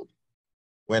world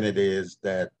when it is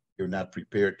that you're not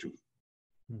prepared to.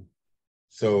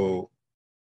 So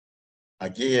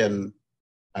again,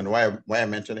 and why I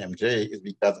mentioned MJ is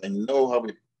because I know how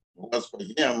it was for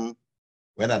him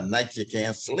when at night you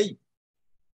can't sleep.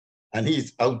 And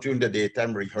he's out during the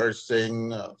daytime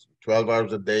rehearsing 12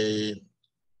 hours a day,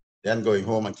 then going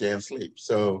home and can't sleep.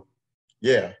 So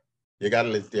yeah, you got to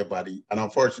listen to your body. And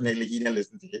unfortunately, he didn't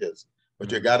listen to his,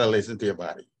 but you got to listen to your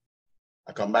body.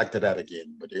 I'll come back to that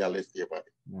again, but you got to listen to your body.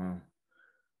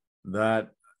 Wow.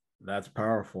 That's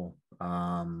powerful.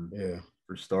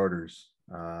 For starters.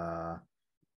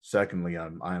 Secondly,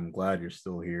 I'm glad you're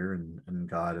still here, and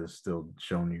God has still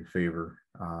shown you favor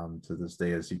to this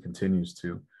day as he continues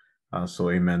to.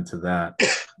 So amen to that.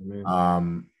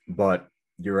 But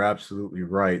you're absolutely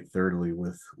right. Thirdly,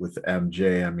 with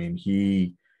MJ, I mean,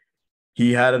 he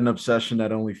had an obsession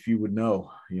that only few would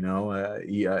know.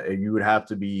 You would have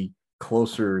to be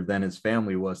closer than his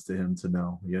family was to him to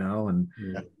know. And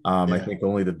I think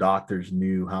only the doctors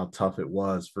knew how tough it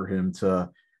was for him to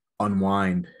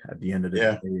unwind at the end of the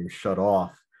day, or shut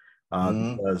off,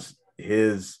 because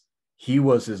he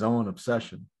was his own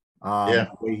obsession. The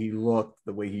way he looked,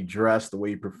 the way he dressed, the way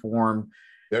he performed,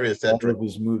 very eccentric. All of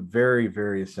his moves, very,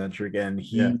 very eccentric. And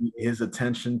his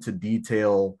attention to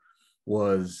detail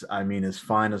was, I mean, as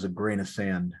fine as a grain of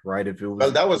sand, right? If it was,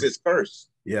 well, that was his curse.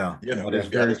 Yeah, that is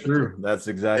very true. That's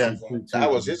exactly true too.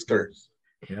 That was his curse.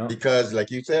 Yeah. Because, like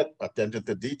you said, attention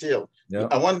to detail. Yeah.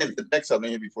 I wanted to text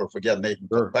something before I forget, Nathan.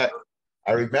 Sure. Back.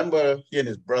 I remember he and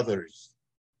his brothers,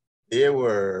 they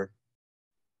were,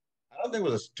 I don't think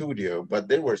it was a studio, but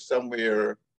they were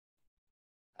somewhere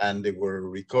and they were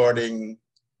recording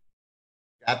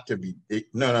Got to Be,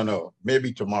 no,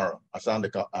 Maybe Tomorrow. A song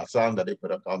that they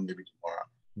put up called Maybe Tomorrow.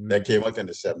 That came out in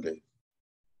the 70s.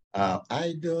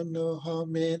 I don't know how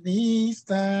many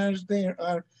stars there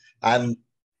are. And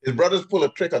his brothers pull a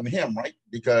trick on him, right?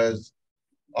 Because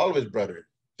all of his brothers,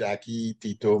 Jackie,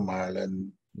 Tito, Marlon,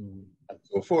 and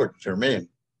so forth, Jermaine,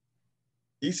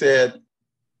 he said,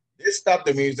 they stopped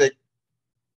the music,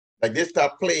 like they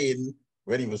stopped playing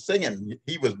when he was singing.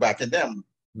 He was backing them.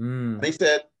 And he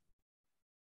said,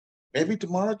 maybe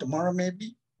tomorrow,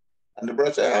 maybe. And the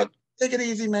brother said, take it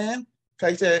easy, man.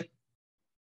 He said,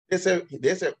 they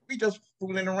said, we just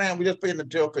fooling around. We just playing the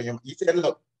joke on him. He said,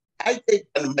 look, I think,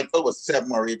 and Michael was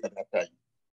 7 or 8 at that time.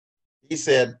 He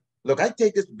said, look, I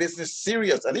take this business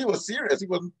serious. And he was serious. He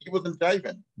wasn't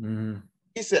jiving. Mm-hmm.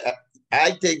 He said,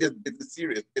 I take this business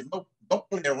serious. There's don't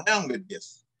play around with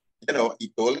this. You know, he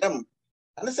told them.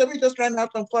 And they said, we're just trying to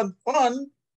have some fun. Fun?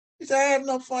 He said, I have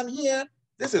no fun here.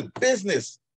 This is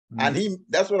business. Mm-hmm. And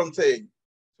that's what I'm saying.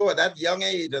 So at that young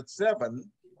age, at 7,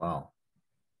 wow,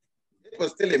 it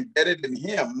was still embedded in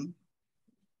him,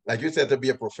 like you said, to be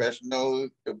a professional,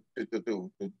 to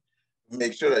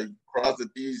make sure that he crossed the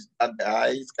T's and the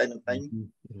I's kind of thing.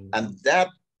 Mm-hmm. And that,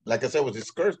 like I said, was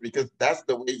his curse, because that's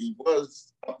the way he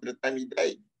was up to the time he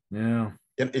died. yeah.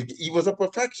 And he was a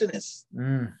perfectionist.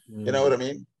 Mm-hmm. You know what I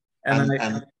mean?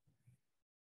 And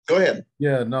go ahead.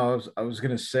 Yeah, no, I was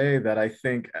going to say that I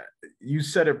think you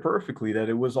said it perfectly, that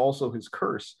it was also his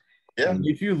curse. Yeah.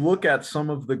 If you look at some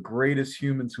of the greatest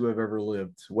humans who have ever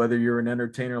lived, whether you're an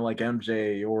entertainer like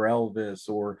MJ or Elvis,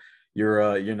 or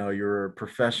you're a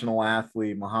professional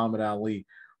athlete, Muhammad Ali,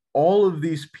 all of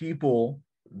these people,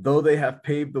 though they have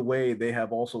paved the way, they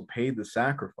have also paid the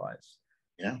sacrifice.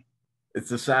 Yeah.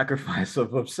 It's a sacrifice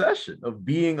of obsession, of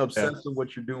being obsessed with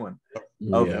what you're doing,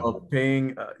 of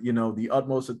paying, the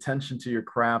utmost attention to your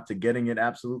craft, to getting it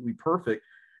absolutely perfect.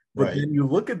 But then you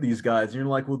look at these guys and you're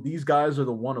like, well, these guys are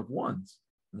the one of ones.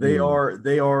 They are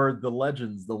the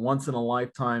legends, the once in a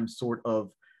lifetime sort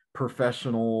of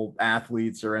professional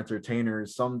athletes or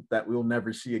entertainers, some that we'll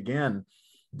never see again.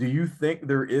 Do you think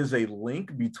there is a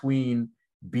link between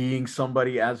being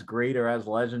somebody as great or as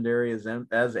legendary as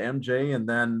MJ and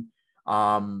then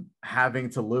having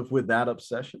to live with that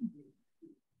obsession?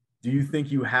 Do you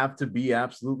think you have to be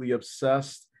absolutely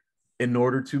obsessed in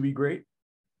order to be great?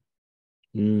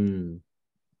 Will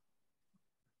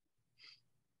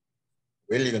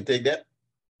you can take that?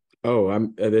 Oh,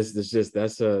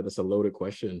 that's a loaded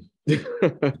question.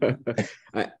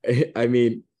 I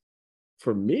mean,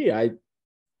 for me,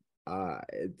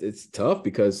 it's tough,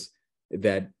 because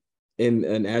that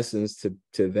in essence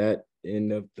to that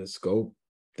end of the scope,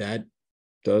 that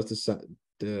does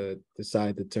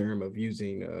decide the term of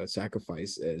using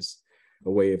sacrifice as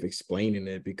a way of explaining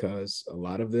it, because a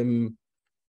lot of them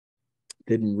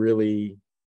didn't really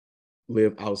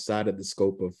live outside of the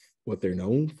scope of what they're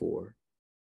known for,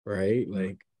 right?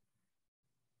 Like,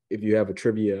 if you have a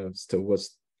trivia as to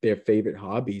what's their favorite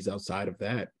hobbies outside of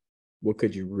that, what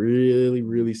could you really,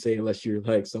 really say, unless you're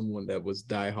like someone that was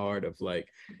diehard of like,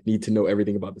 need to know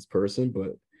everything about this person?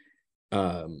 But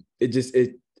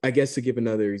I guess to give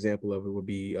another example of it would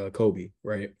be Kobe,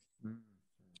 right?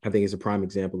 I think it's a prime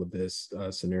example of this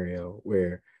scenario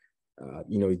where,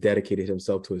 he dedicated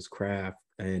himself to his craft,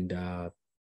 and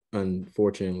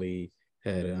unfortunately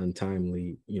had an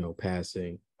untimely,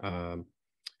 passing.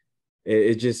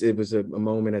 It was a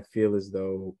moment, I feel as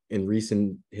though in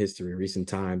recent history, recent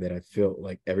time, that I felt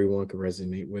like everyone could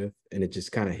resonate with, and it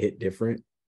just kind of hit different.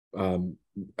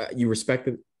 You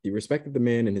respected the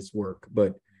man and his work,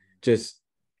 but just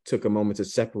took a moment to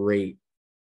separate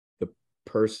the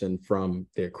person from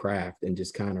their craft and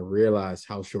just kind of realize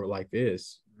how short life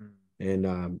is, and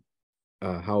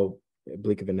how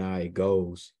blink of an eye it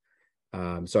goes.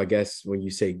 So I guess when you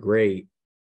say great,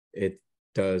 it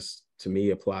does to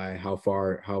me apply how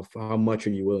much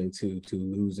are you willing to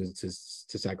lose and to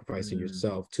sacrificing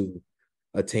yourself to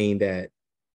attain that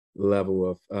level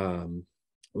of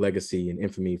legacy and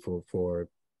infamy for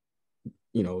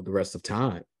the rest of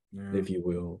time, if you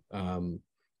will.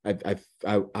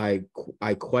 I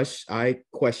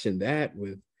question that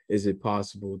with, is it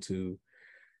possible to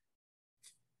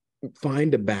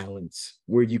find a balance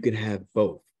where you can have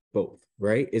both,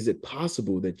 right? Is it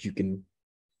possible that you can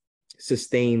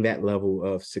sustain that level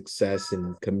of success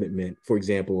and commitment? For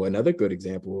example, another good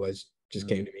example just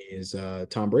came to me is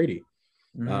Tom Brady,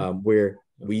 where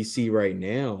we see right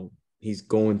now he's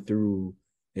going through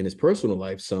in his personal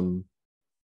life some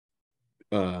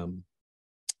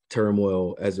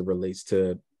turmoil as it relates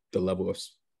to the level of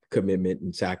commitment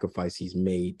and sacrifice he's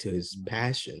made to his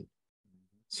passion.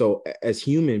 So as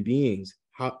human beings,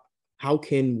 how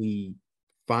can we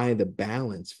find a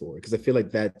balance for it? Because I feel like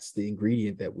that's the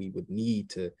ingredient that we would need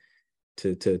to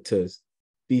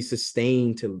be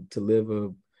sustained, to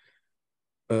live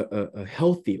a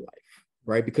healthy life,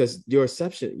 right? Because your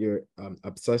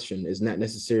obsession is not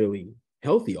necessarily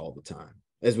healthy all the time,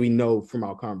 as we know from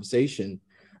our conversation,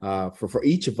 for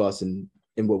each of us and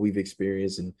what we've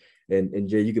experienced. And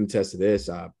Jay, you can attest to this.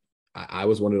 I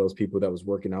was one of those people that was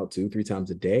working out 2-3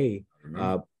 times a day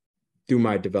through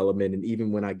my development. And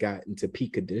even when I got into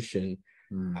peak condition,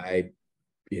 I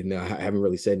haven't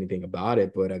really said anything about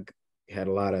it, but I had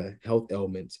a lot of health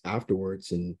ailments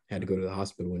afterwards and had to go to the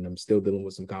hospital, and I'm still dealing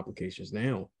with some complications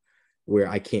now. where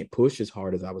I can't push as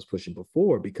hard as I was pushing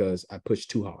before because I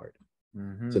pushed too hard.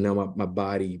 So now my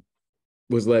body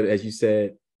was as you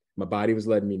said, my body was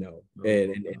letting me know.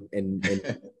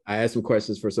 And I asked some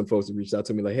questions for some folks who reached out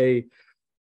to me like, hey,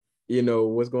 you know,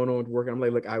 what's going on with work? I'm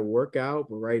like, look, I work out,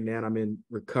 but right now I'm in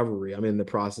recovery. I'm in the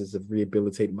process of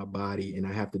rehabilitating my body, and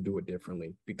I have to do it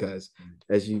differently because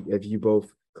as you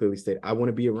both clearly stated, I want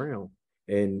to be around,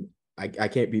 and I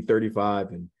can't be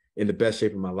 35 and in the best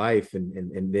shape of my life.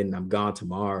 And then I'm gone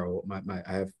tomorrow.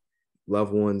 I have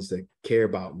loved ones that care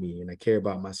about me, and I care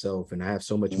about myself, and I have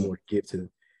so much more to give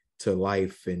to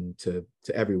life and to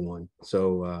everyone.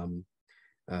 So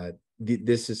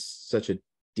this is such a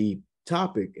deep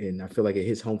topic, and I feel like it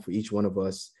hits home for each one of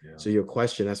us. So your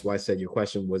question, that's why I said your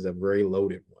question was a very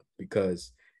loaded one,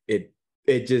 because it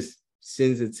just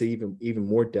sends it to even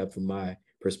more depth from my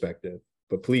perspective.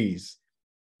 But please,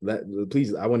 I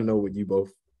want to know what you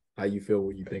both, how you feel,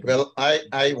 what you think. Well,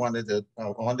 I want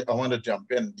to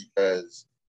jump in because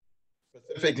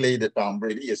specifically the Tom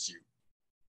Brady issue.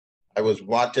 I was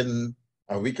watching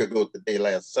a week ago today,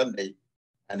 last Sunday,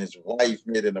 and his wife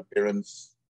made an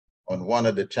appearance on one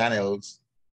of the channels,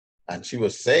 and she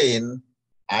was saying,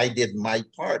 I did my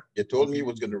part. You told me you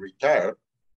was going to retire.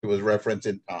 He was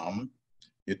referencing Tom.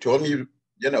 You told me,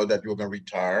 you know, that you were going to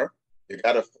retire. You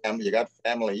got a family. You got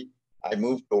family. I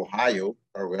moved to Ohio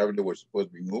or wherever they were supposed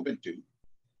to be moving to,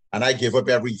 and I gave up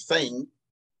everything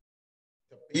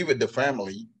to be with the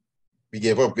family. We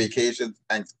gave up vacations,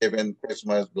 Thanksgiving,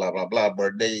 Christmas, blah, blah, blah,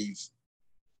 birthdays.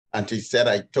 And she said,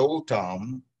 I told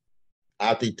Tom,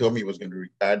 after he told me he was going to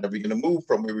retire, that we're going to move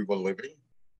from where we were living.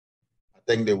 I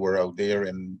think they were out there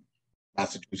in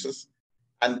Massachusetts.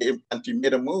 And she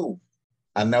made a move.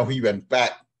 And now he went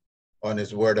back on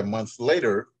his word a month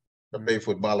later to play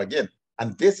football again.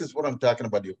 And this is what I'm talking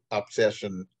about, the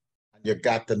obsession. And you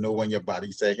got to know when your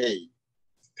body say, hey,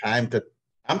 time to,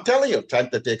 I'm telling you, time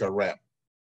to take a rap.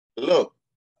 Look,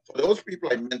 for those people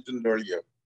I mentioned earlier,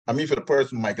 I mean, for the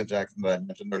person, Michael Jackson, that I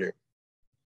mentioned earlier,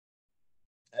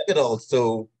 I could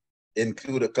also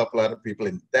include a couple other people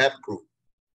in that group.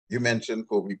 You mentioned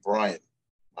Kobe Bryant,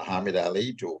 Muhammad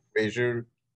Ali, Joe Frazier,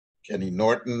 Kenny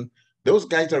Norton. Those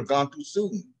guys are gone too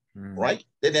soon, right?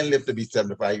 They didn't live to be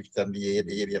 75, 78,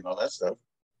 80, and all that stuff.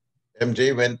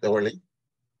 MJ went early.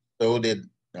 So did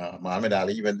Muhammad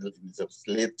Ali, went in his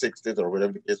late 60s or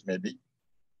whatever the case may be.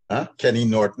 Kenny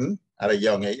Norton at a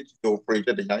young age, Joe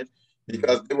Frazier at a young age,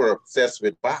 because they were obsessed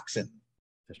with boxing.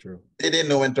 That's true. They didn't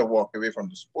know when to walk away from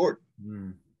the sport.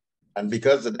 And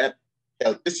because of that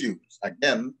health issues,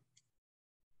 again,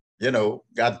 you know,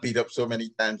 got beat up so many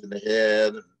times in the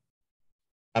head.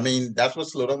 I mean, that's what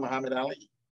slowed down Muhammad Ali.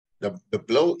 The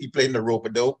blow, he played in the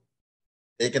rope-a-dope,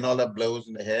 taking all the blows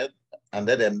in the head, and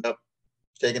that ended up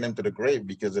taking him to the grave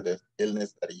because of the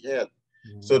illness that he had.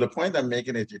 So the point I'm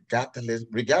making is you got to listen,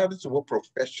 regardless of what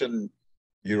profession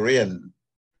you're in,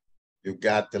 you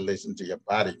got to listen to your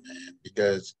body, man,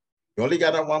 because you only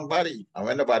got that one body. And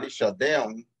when the body shut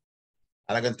down,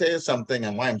 and I can tell you something,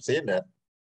 and why I'm saying that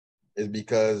is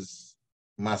because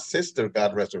my sister,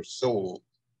 God rest her soul,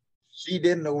 she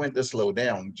didn't know when to slow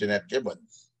down, Jeanette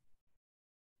Gibbons.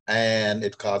 And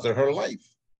it cost her life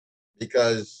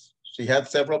because she had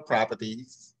several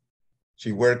properties.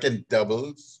 She worked in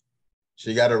doubles.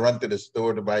 She got to run to the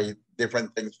store to buy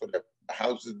different things for the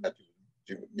houses that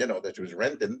that she was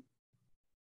renting,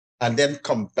 and then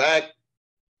come back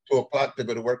 2 o'clock to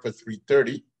go to work for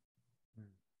 3:30,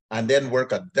 and then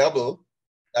work a double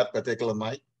that particular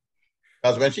night.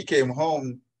 Because when she came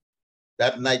home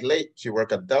that night late, she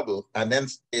worked a double and then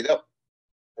stayed up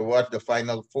to watch the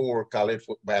Final Four college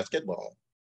basketball.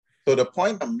 So the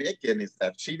point I'm making is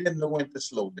that she didn't know when to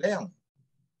slow down.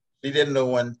 She didn't know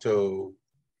when to,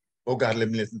 oh God, let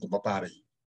me listen to my body.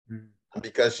 And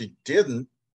because she didn't,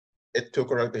 it took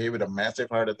her out the head with a massive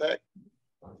heart attack.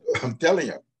 I'm telling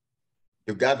you,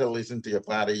 you got to listen to your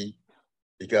body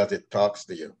because it talks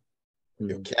to you.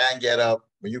 You can't get up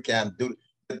when you can't do it.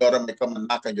 The daughter may come and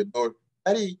knock on your door.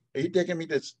 Daddy, are you taking me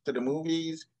to the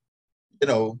movies? You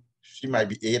know, she might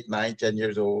be 8, 9, 10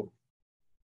 years old.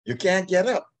 You can't get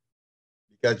up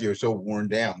because you're so worn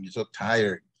down. You're so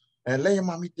tired. And let your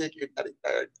mommy take you. Daddy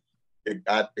tired. You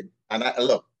got to, and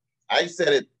look, I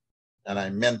said it and I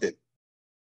meant it.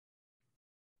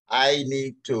 I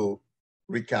need to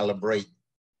recalibrate.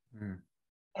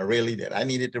 I really did. I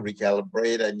needed to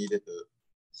recalibrate. I needed to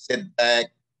sit back,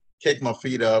 kick my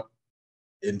feet up,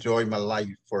 enjoy my life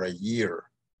for a year.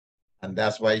 And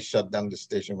that's why I shut down the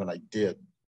station when I did.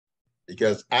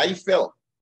 Because I felt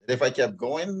that if I kept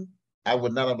going, I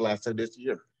would not have lasted this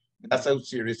year. That's how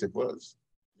serious it was,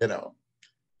 you know.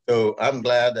 So I'm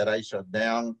glad that I shut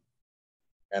down.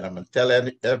 And I'm going to tell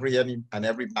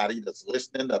everybody that's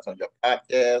listening, that's on your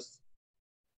podcast,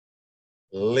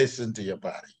 listen to your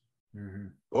body. Mm-hmm.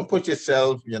 Don't put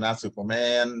yourself, you're not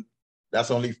Superman.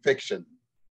 That's only fiction.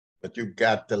 But you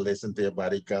got to listen to your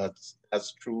body because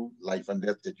that's true life and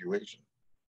death situation.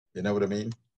 You know what I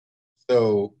mean?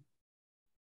 So,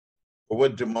 for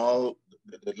what Jamal,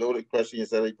 the loaded question you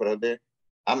said he put out there,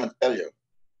 I'm going to tell you.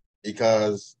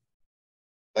 Because,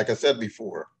 like I said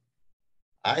before,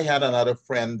 I had another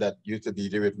friend that used to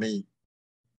DJ with me.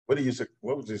 What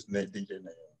was his name, DJ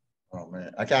name? Oh,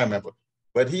 man, I can't remember.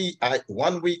 But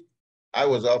one week, I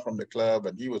was off from the club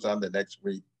and he was on the next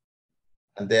week.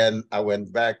 And then I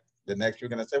went back the next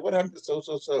week and I said, what happened to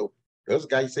so? Those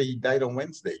guys say he died on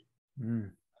Wednesday.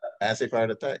 Massive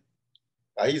heart attack.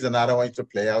 He's another one to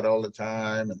play out all the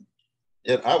time. And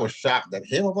I was shocked that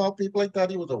him, of all people, I thought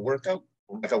he was a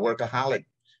workaholic.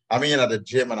 I mean, at the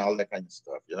gym and all that kind of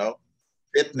stuff, you know,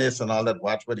 fitness and all that,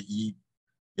 watch what he eat,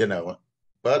 you know.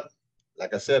 But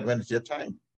like I said, when it's your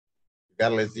time, you got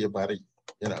to listen to your body,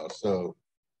 you know. So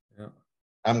yeah.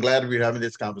 I'm glad we're having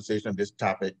this conversation on this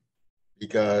topic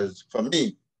because for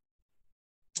me,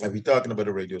 if we're talking about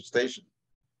a radio station,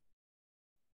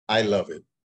 I love it.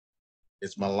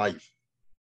 It's my life.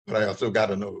 But I also got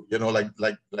to know, you know, like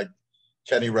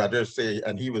Kenny Rogers say,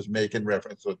 and he was making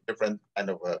reference to a different kind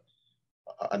of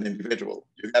an individual.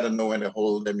 You got to know when to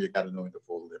hold them. You got to know when to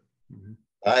fold them. Mm-hmm.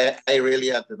 I really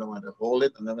had to know when to hold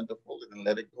it and then when to fold it and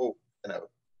let it go, you know.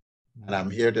 Mm-hmm. And I'm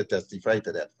here to testify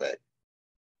to that fact.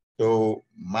 So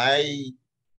my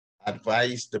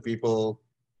advice to people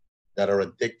that are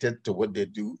addicted to what they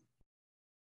do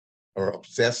or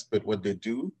obsessed with what they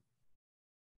do,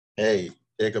 hey,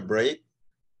 take a break,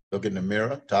 look in the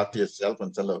mirror, talk to yourself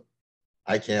and say, look,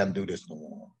 I can't do this no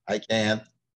more. I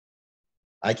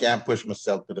can't push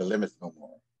myself to the limits no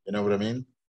more. You know what I mean?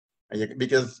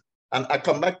 Because, and I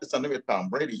come back to something with Tom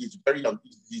Brady. He's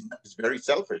very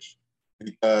selfish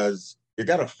because you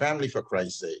got a family, for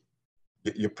Christ's sake.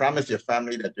 You promised your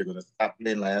family that you're going to stop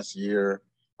playing last year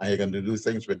and you're going to do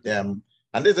things with them.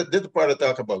 And this is part of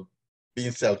talk about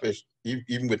being selfish,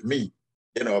 even with me,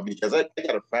 you know, because I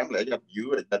got a family. I got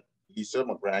you, I got Lisa,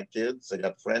 my grandkids, I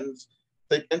got friends.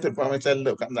 They came to the point and said,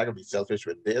 look, I'm not going to be selfish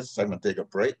with this. I'm going to take a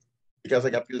break because I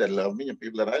got people that love me and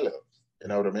people that I love. You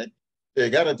know what I mean? So you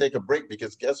got to take a break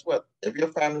because guess what? If your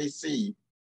family see,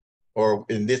 or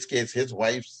in this case, his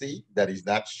wife see that he's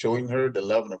not showing her the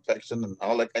love and affection and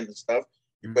all that kind of stuff,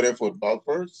 you put it football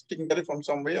first, she can get it from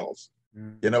somebody else.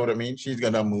 You know what I mean? She's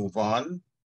going to move on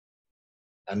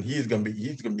and he's going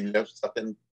to be left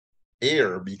something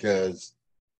here because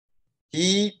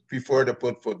he preferred to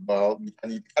put football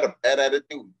and he got a bad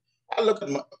attitude. I looked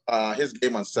at his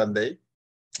game on Sunday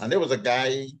and there was a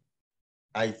guy,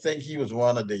 I think he was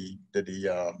one of the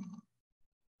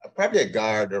probably a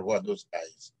guard or one of those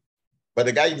guys. But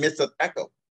the guy missed a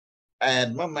tackle.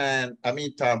 And my man,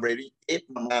 Tom Brady, ate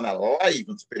my man alive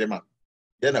and spit him up.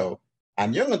 You know,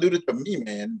 and you're going to do this to me,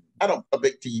 man. Not on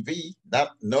public TV. You're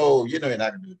not going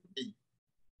to do it to me.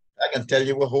 I can tell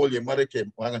you what hole your mother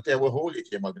came. I can tell you what hole you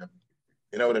came out of.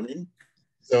 You know what I mean?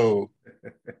 So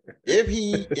if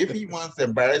he wants to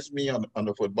embarrass me on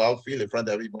the football field in front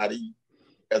of everybody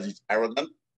because he's arrogant,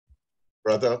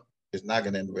 brother, it's not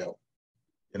going to end well.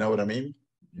 You know what I mean?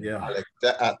 Yeah.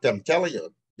 I'm telling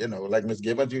you, you know, like Miss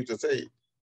Gibbons used to say,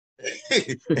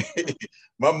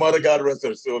 my mother, God rest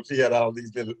her soul, she had all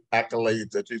these little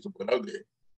accolades that she used to put out there.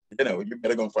 You know, you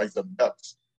better go fight some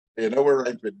ducks. You know, we're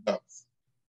right with ducks.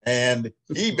 And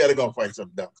he better go fight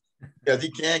some ducks because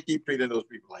he can't keep treating those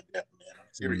people like that, man. I'm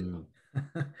serious.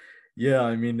 Yeah,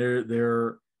 I mean,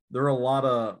 there are a lot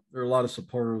of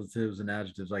superlatives and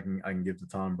adjectives I can give to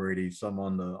Tom Brady. Some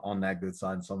on that good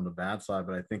side, and some on the bad side.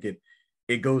 But I think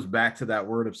it goes back to that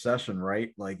word obsession,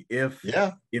 right? Like if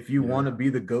you want to be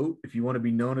the GOAT, if you want to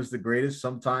be known as the greatest,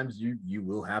 sometimes you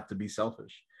will have to be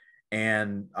selfish.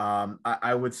 And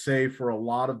I would say for a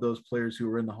lot of those players who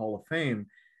are in the Hall of Fame,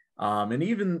 and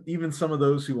even some of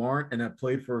those who aren't and have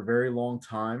played for a very long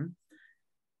time,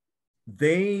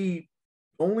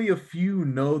 only a few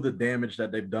know the damage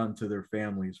that they've done to their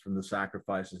families from the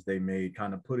sacrifices they made,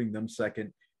 kind of putting them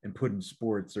second and putting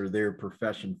sports or their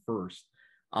profession first.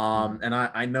 And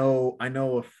I know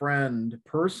a friend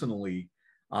personally,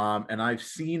 and I've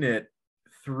seen it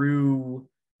through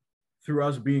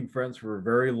us being friends for a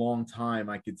very long time.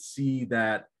 I could see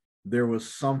that there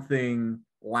was something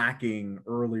lacking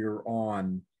earlier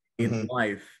on in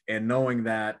life, and knowing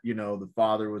that, you know, the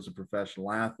father was a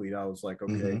professional athlete, I was like,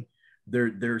 okay,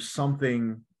 there's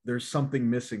something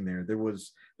missing there.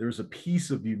 There's a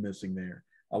piece of you missing there,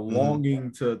 a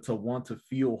longing to want to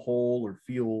feel whole or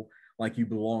feel like you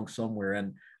belong somewhere.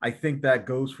 And I think that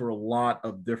goes for a lot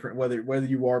of different, whether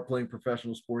you are playing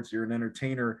professional sports, you're an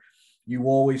entertainer, you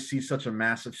always see such a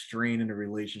massive strain in the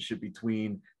relationship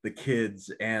between the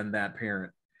kids and that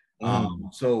parent.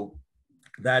 So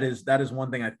that is one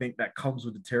thing I think that comes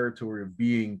with the territory of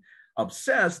being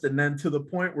obsessed, and then to the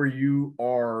point where you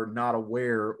are not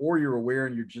aware, or you're aware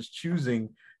and you're just choosing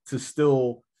to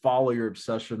still follow your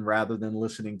obsession rather than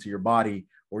listening to your body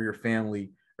or your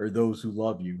family or those who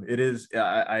love you. It is,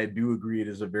 I do agree, it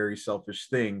is a very selfish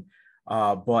thing.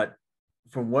 But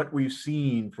from what we've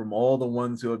seen from all the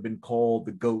ones who have been called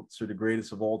the GOATs or the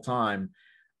greatest of all time,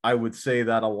 I would say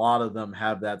that a lot of them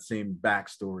have that same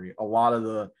backstory. A lot of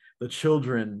the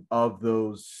children of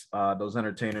those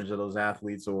entertainers or those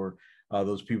athletes or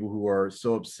those people who are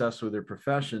so obsessed with their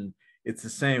profession, it's the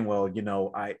same. Well,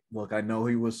 I know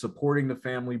he was supporting the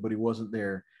family, but he wasn't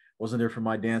there for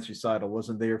my dance recital,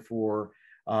 wasn't there for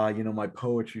my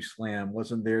poetry slam,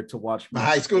 wasn't there to watch my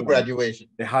high school graduation.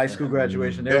 The high school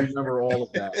graduation. They remember all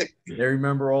of that. They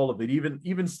remember all of it.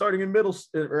 Even starting in middle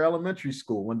or elementary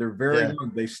school, when they're very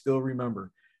young, they still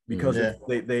remember, because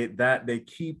they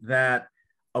keep that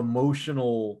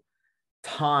emotional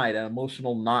tie, that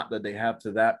emotional knot that they have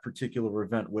to that particular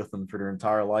event with them for their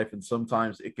entire life. And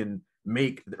sometimes it can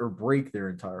make or break their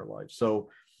entire life. So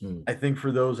I think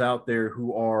for those out there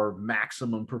who are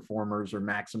maximum performers or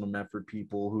maximum effort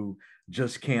people who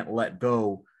just can't let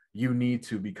go, you need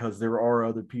to, because there are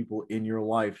other people in your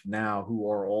life now who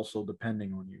are also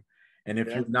depending on you. And if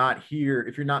you're not here,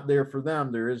 if you're not there for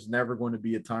them, there is never going to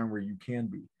be a time where you can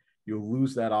be. You'll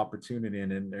lose that opportunity,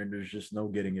 and there's just no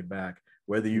getting it back,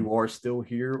 whether you are still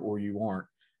here or you aren't.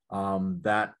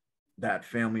 That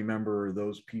family member or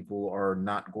those people are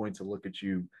not going to look at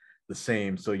you the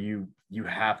same. So you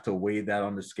have to weigh that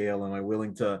on the scale. Am I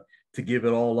willing to give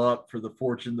it all up for the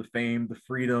fortune, the fame, the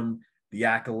freedom, the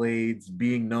accolades,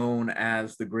 being known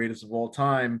as the greatest of all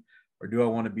time? Or do I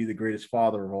want to be the greatest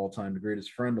father of all time, the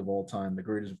greatest friend of all time, the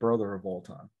greatest brother of all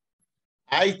time?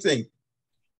 I think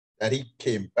that he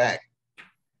came back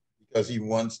because he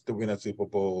wants to win a Super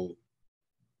Bowl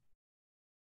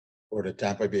for the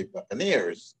Tampa Bay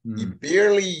Buccaneers. He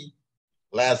barely,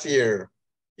 last year,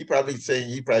 he probably said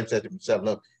to himself,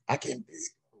 look, I can't be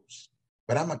close,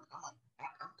 but I'm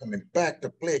coming back to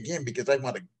play again because I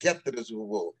want to get to the Super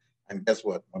Bowl. And guess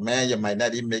what? My man, you might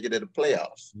not even make it to the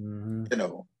playoffs.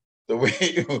 The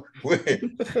way,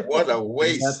 what a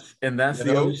waste. And that's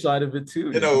the other side of it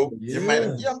too. You might,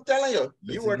 I'm telling you,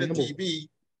 you were the TV,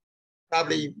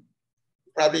 probably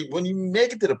when you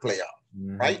make it to the playoffs,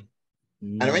 right?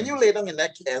 And when you lay down in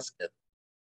that casket,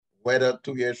 whether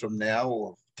 2 years from now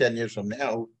or 10 years from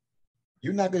now,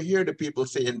 you're not going to hear the people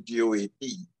saying GOAT,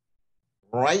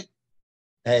 right?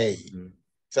 Hey,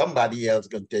 somebody else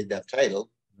going to take that title.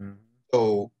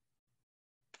 So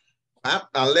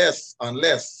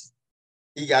unless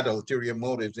he got ulterior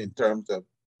motives in terms of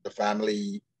the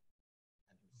family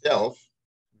and himself,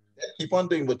 keep on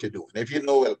doing what you're doing. If you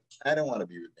know, well, I don't want to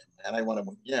be with them, and I want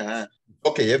to,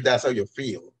 okay, if that's how you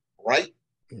feel, right?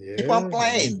 Keep on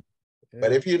playing.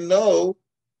 But if you know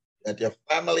that your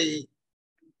family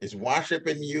is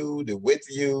worshiping you, they're with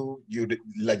you,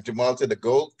 like Jamal said, the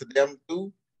goal to them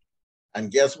too.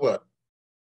 And guess what?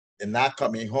 You're not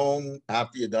coming home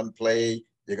after you're done play.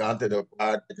 You're going to the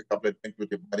bar, take a couple of drinks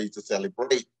with your buddies to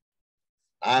celebrate.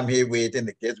 I'm here waiting,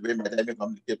 the kids waiting. By the time you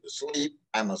come to get to sleep,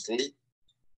 I'm asleep.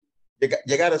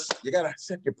 You gotta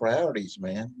set your priorities,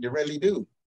 man. You really do.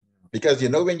 Because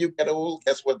when you get old,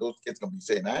 guess what those kids gonna be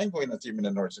saying? I ain't going to see me in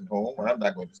a nursing home, or I'm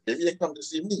not going to see you. Ain't come to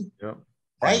see me.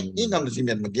 Right? You ain't come to see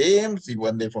me at my games. He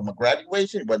wasn't there for my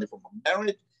graduation, he wasn't there for my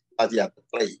marriage, but you have to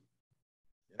play.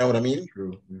 You know what I mean?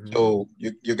 True. So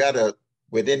you gotta,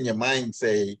 within your mind,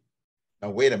 say, now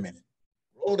wait a minute.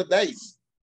 Roll the dice.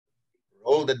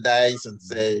 Roll the dice and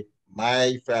say,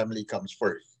 my family comes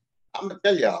first. I'm gonna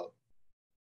tell y'all,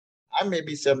 I may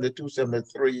be 72,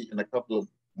 73 in a couple of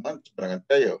months, but I'm gonna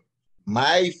tell you,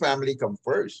 my family come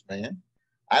first, man.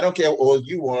 I don't care how old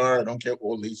you are. I don't care how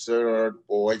old Lisa or the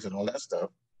boys and all that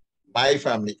stuff. My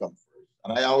family come first.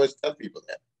 And I always tell people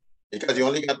that, because you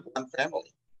only got one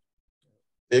family.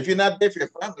 If you're not there for your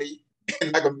family,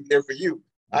 they're not going to be there for you.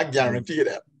 I guarantee you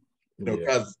that.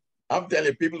 Because I'm telling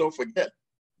you, people don't forget.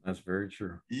 That's very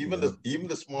true. Even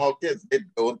the small kids, they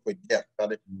don't forget.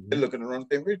 They're looking around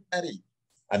saying, where's Daddy?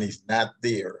 And he's not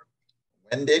there.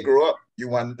 When they grow up, you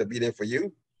want them to be there for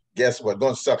you. Guess what?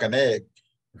 Don't suck an egg,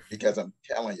 because I'm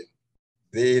telling you,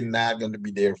 they're not going to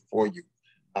be there for you.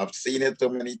 I've seen it so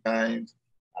many times,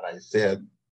 and I said,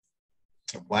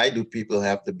 why do people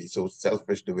have to be so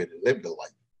selfish the way they live their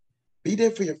life? Be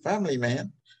there for your family,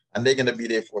 man, and they're going to be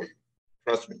there for you.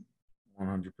 Trust me.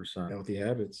 100%. Healthy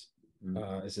habits.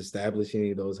 Mm. It's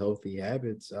establishing those healthy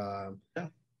habits. Yeah.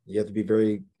 You have to be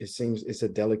very, it seems it's a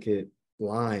delicate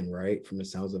line, right? From the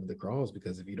sounds of the cross,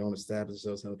 because if you don't establish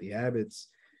those healthy habits,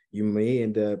 you may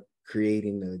end up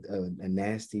creating a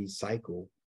nasty cycle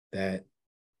that,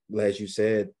 as you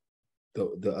said,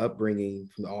 the upbringing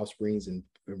from the offsprings and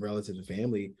relatives and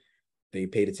family, they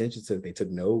paid attention to, they took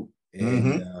note.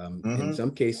 And in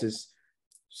some cases,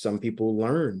 some people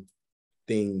learn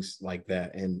things like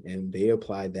that, and they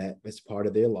apply that as part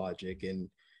of their logic, and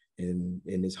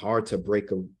it's hard to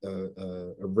break a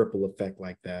ripple effect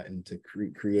like that and to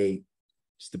create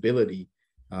stability,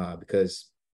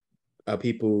 because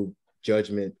people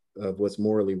judgment of what's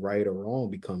morally right or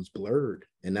wrong becomes blurred,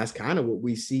 and that's kind of what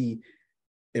we see,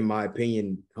 in my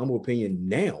opinion, humble opinion,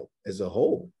 now as a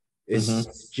whole. It's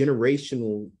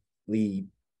generationally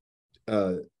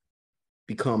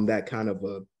become that kind of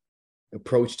a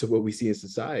approach to what we see in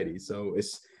society. So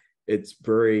it's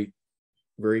very,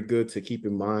 very good to keep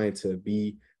in mind, to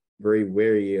be very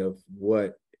wary of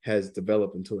what has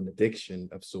developed into an addiction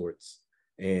of sorts,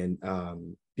 and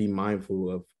be mindful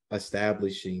of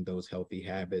establishing those healthy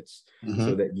habits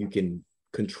so that you can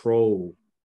control,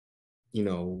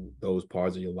 those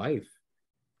parts of your life,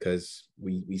 because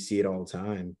we see it all the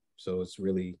time. So that's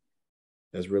really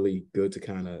good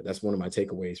to that's one of my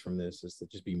takeaways from this, is to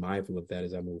just be mindful of that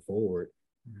as I move forward.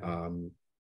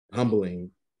 Humbling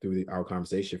through our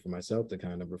conversation for myself to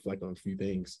kind of reflect on a few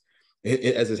things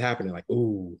as it's happening, like,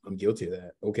 oh, I'm guilty of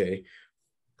that. Okay.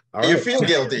 All you right. Feel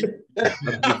guilty.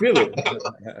 You feel it.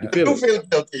 You feel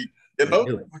guilty.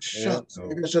 Oh, shucks.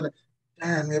 Maybe I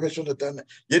should have done that.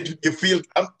 You feel,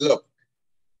 look,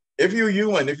 if you're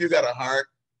human, if you got a heart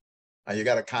and you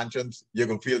got a conscience, you're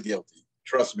going to feel guilty.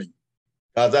 Trust me.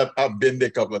 Because I've been there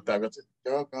a couple of times. I said,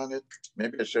 doggone it,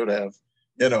 maybe I should have,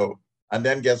 And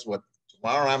then guess what?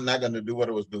 Tomorrow I'm not going to do what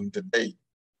I was doing today,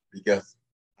 because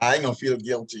I ain't going to feel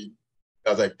guilty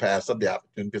because I passed up the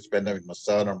opportunity to spend time with my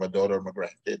son or my daughter or my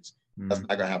grandkids. That's not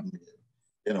going to happen.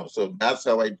 So that's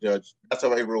how I judge. That's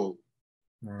how I roll.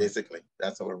 Right. Basically,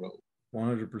 that's how I roll.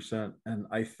 100%. And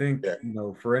I think,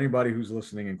 for anybody who's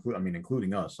listening,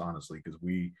 including us, honestly, because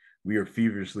we are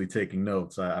feverishly taking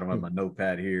notes. I don't have my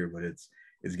notepad here, but it's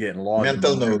getting lost.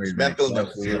 Mental notes.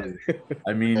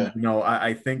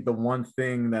 I think the one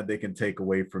thing that they can take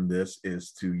away from this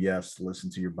is to, yes,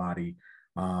 listen to your body,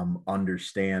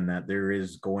 understand that there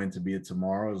is going to be a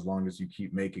tomorrow as long as you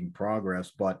keep making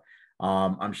progress. But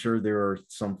I'm sure there are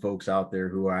some folks out there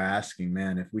who are asking,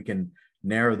 man, if we can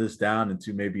narrow this down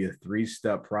into maybe a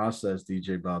 3-step process,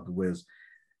 DJ Bob the Wiz,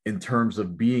 in terms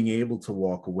of being able to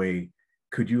walk away,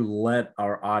 could you let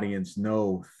our audience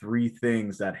know 3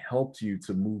 things that helped you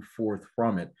to move forth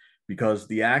from it? Because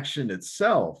the action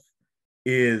itself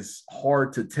is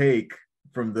hard to take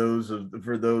for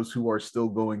those who are still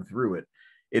going through it.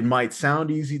 It might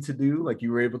sound easy to do, like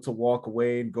you were able to walk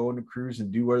away and go on a cruise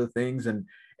and do other things and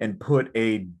put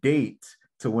a date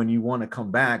to when you want to come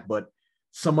back, but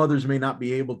some others may not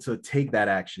be able to take that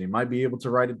action. They might be able to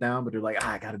write it down, but they're like,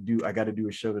 I got to do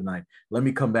a show tonight. Let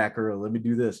me come back early. Let me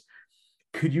do this.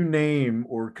 Could you name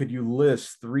or could you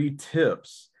list 3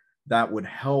 tips that would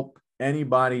help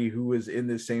anybody who is in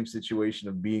this same situation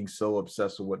of being so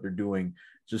obsessed with what they're doing?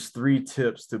 Just 3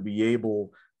 tips to be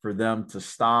able for them to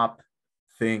stop,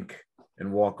 think,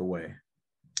 and walk away.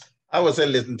 I would say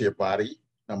listen to your body,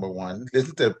 number 1.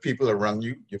 Listen to the people around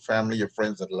you, your family, your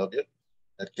friends that love you,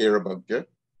 that care about you,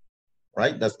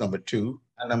 right? That's number 2.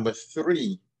 And number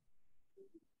 3,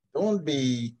 don't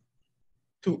be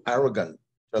too arrogant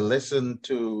to listen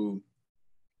to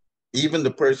even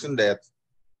the person that,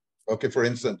 okay, for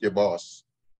instance, your boss.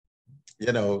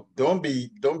 Don't be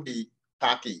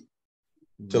cocky.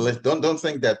 Don't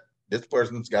think that this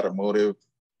person's got a motive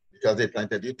because they're trying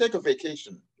to. You take a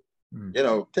vacation.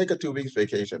 Take a 2 weeks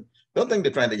vacation. Don't think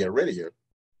they're trying to get rid of you,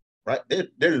 right?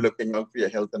 They're looking out for your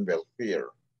health and welfare.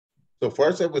 So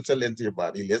first, I would say listen to your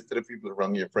body, listen to the people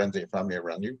around you, your friends and your family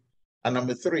around you. And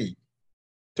number 3,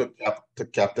 to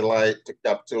capitalize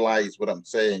what I'm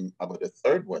saying about the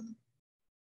 3rd one,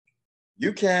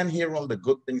 you can't hear all the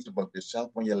good things about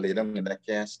yourself when you lay down in that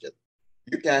casket.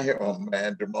 You can't hear, oh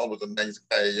man, Jamal was a nice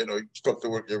guy, he took to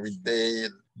work every day,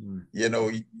 and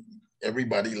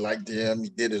everybody liked him, he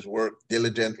did his work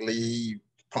diligently,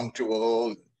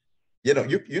 punctual.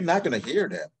 You're not going to hear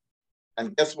that.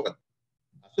 And guess what?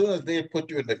 As soon as they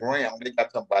put you in the ground, they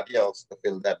got somebody else to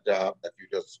fill that job that you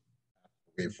just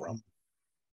away from.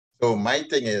 So my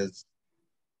thing is,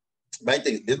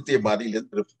 listen to your body, listen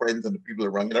to the friends and the people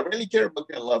around you that really care about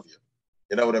you and love you.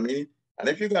 You know what I mean? And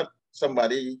if you got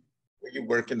somebody where you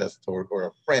work in the store or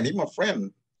a friend, even a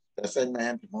friend that say,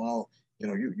 man, Jamal,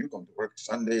 you going to work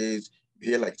Sundays,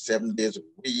 you're here like 7 days a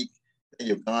week, then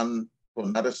you're gone to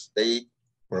another state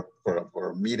for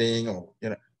a meeting, or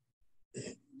you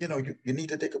need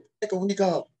to take a week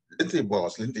off.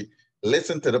 Lindsay,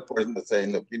 listen to the person that's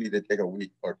saying, look, you need to take a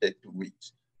week or take 2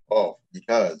 weeks off,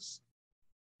 because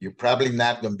you're probably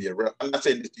not going to be around. I'm not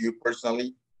saying this to you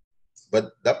personally,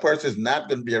 but that person is not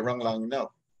going to be around long enough,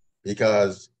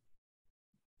 because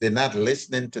they're not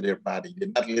listening to their body. They're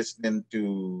not listening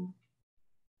to,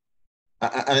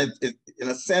 and in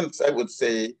a sense, I would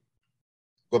say,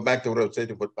 go back to what I was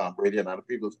saying about Tom Brady and other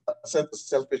people, a sense of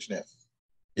selfishness,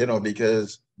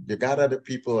 because you got other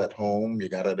people at home, you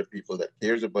got other people that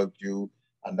cares about you.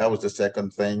 And that was the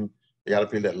second thing. You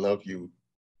got people that love you.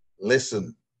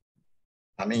 Listen.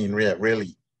 I mean,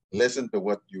 really listen to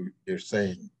what you're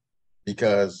saying,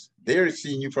 because they're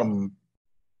seeing you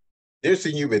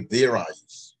with their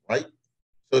eyes, right?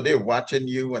 So they're watching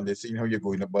you and they're seeing how you're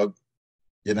going about.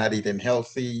 You're not eating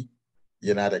healthy.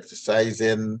 You're not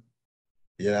exercising.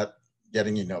 You're not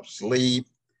getting enough sleep.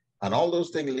 And all those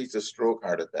things lead to stroke,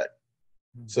 heart attack.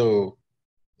 So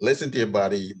listen to your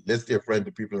body, listen to your friend,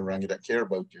 the people around you that care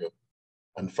about you.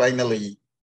 And finally,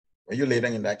 when you lay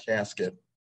down in that casket,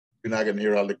 you're not going to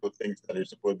hear all the good things that they're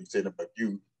supposed to be saying about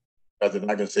you, because they're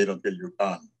not going to say it until you're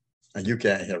gone and you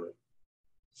can't hear it.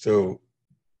 So,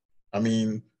 I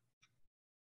mean,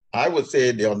 I would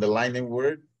say the underlining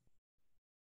word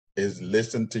is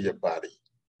listen to your body.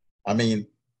 I mean,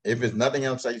 if it's nothing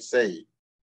else I say,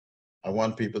 I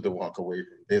want people to walk away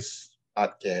from this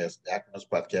podcast, the Achromous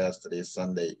Podcast, today,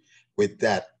 Sunday, with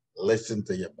that, listen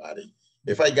to your body.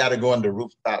 If I got to go on the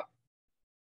rooftop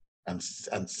and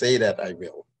say that, I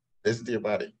will. Listen to your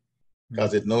body,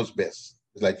 because it knows best.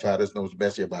 It's like fathers knows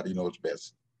best, your body knows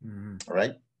best. All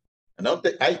right? And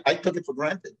I took it for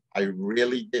granted. I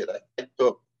really did. I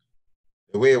took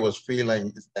the way I was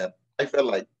feeling, is that I felt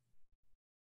like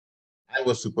I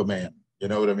was Superman. You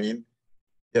know what I mean?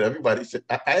 Everybody said,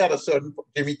 I had a certain,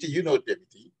 Jimmy T, Jimmy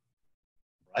T,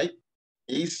 right?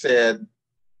 He said,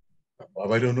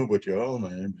 Bob, I don't know about you all,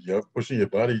 man. You're pushing your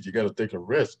body, you got to take a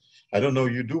rest. I don't know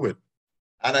you do it.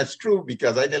 And that's true,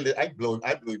 because I blew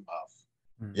him off.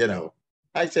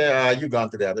 I said, you gone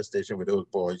to the other station with those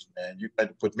boys, man. You tried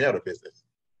to put me out of business.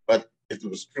 But it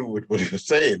was true with what he was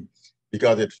saying,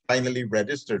 because it finally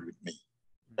registered with me.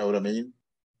 You know what I mean?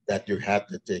 That you had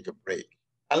to take a break.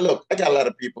 And look, I got a lot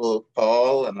of people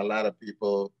call, and a lot of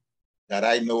people that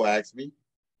I know ask me,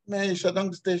 man, you shut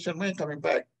down the station, when you coming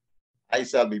back? I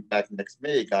said, I'll be back next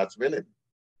May, God's willing.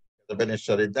 If I didn't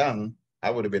shut it down,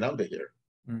 I would have been under here.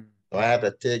 So I had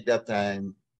to take that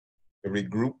time to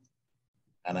regroup.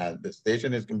 And the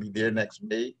station is going to be there next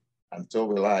May, and so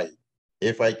will I,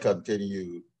 if I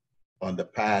continue on the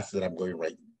path that I'm going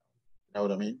right now. You know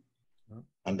what I mean?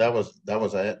 And that was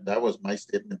my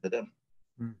statement to them.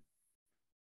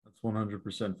 That's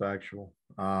 100% factual.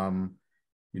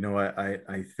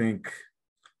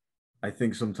 I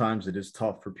think sometimes it is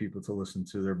tough for people to listen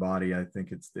to their body. I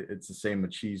think it's the same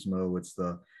machismo. It's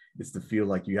the feel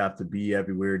like you have to be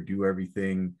everywhere, do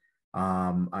everything.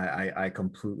 I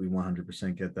completely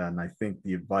 100% get that. And I think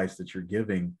the advice that you're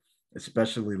giving,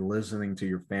 especially listening to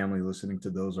your family, listening to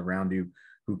those around you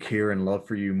who care and love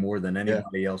for you more than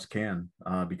anybody else can,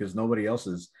 because nobody else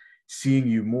is seeing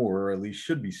you more, or at least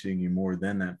should be seeing you more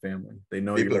than that family. They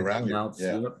know people your around you.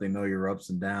 They know your ups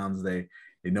and downs. They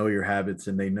know your habits,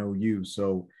 and they know you.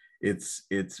 So it's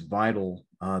vital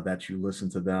that you listen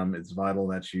to them. It's vital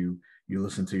that you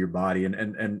listen to your body.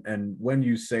 And when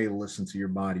you say listen to your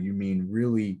body, you mean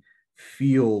really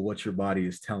feel what your body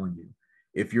is telling you.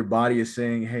 If your body is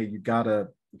saying, hey, you gotta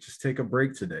just take a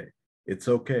break today, it's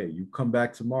okay, you come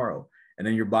back tomorrow, and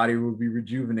then your body will be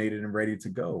rejuvenated and ready to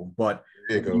go. But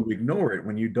you ignore it,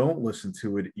 when you don't listen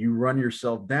to it, you run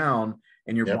yourself down,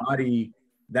 and your body,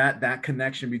 that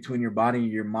connection between your body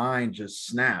and your mind just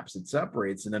snaps, it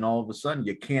separates, and then all of a sudden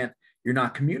you're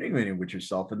not communicating with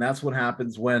yourself. And that's what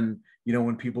happens when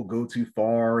people go too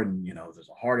far, and there's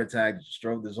a heart attack, there's a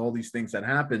stroke, there's all these things that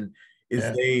happen, is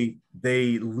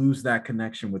they lose that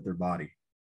connection with their body.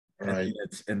 Right.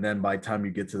 And then by the time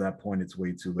you get to that point, it's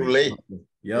way too late. Too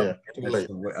late.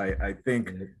 I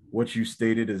think what you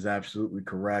stated is absolutely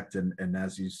correct. And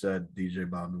as you said, DJ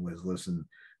Bob the Wiz, listen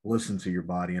to your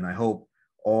body. And I hope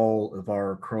all of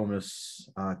our Achromous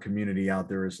community out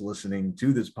there is listening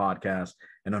to this podcast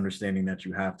and understanding that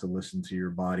you have to listen to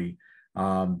your body.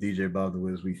 DJ Bob the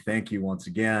Wiz, we thank you once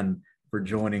again for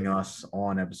joining us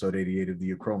on episode 88 of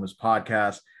the Achromous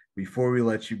Podcast. Before we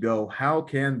let you go, how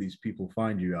can these people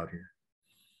find you out here?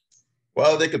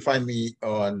 Well, they could find me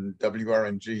on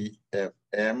WRNG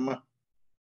FM,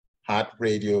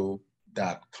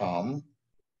 heartradio.com.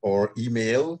 or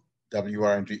email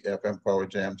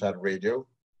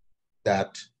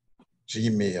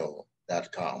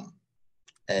WRNG@radio.gmail.com.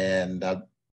 And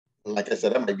like I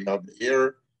said, I might be out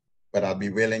here, but I'll be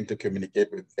willing to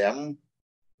communicate with them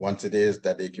once it is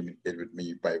that they communicate with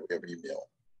me by way of email.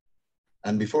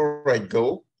 And before I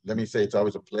go, let me say it's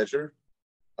always a pleasure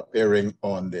appearing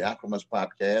on the Achromous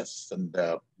Podcast. And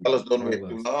fellas, don't wait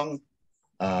too long.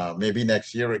 Maybe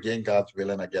next year again, God's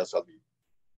willing, I guess I'll be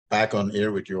back on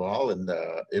air with you all. And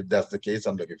if that's the case,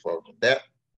 I'm looking forward to that.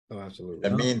 Oh, absolutely.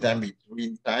 In the meantime,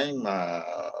 between time,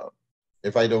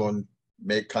 if I don't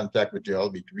make contact with you all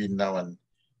between now and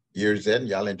year's end,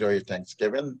 y'all enjoy your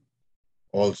Thanksgiving.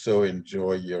 Also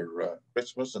enjoy your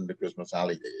Christmas and the Christmas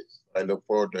holidays. I look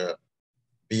forward to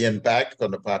being back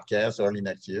on the podcast early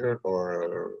next year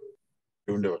or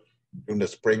during the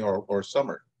spring or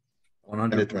summer.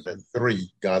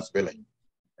 2023, God's willing.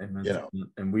 Amen. You know,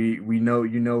 and we know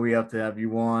we have to have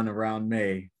you on around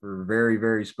May for very,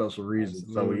 very special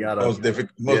reasons. So we gotta most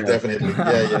definitely.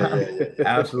 Yeah.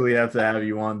 Absolutely have to have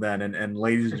you on then. And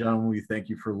ladies and gentlemen, we thank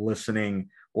you for listening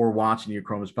or watching the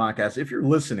Achromous Podcast. If you're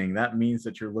listening, that means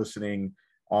that you're listening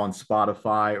on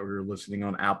Spotify or you're listening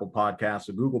on Apple Podcasts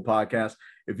or Google Podcasts.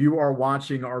 If you are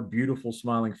watching our beautiful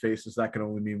smiling faces, that can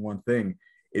only mean one thing.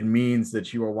 It means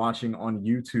that you are watching on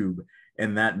YouTube.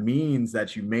 And that means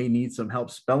that you may need some help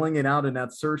spelling it out in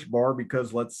that search bar,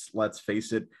 because let's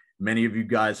face it, many of you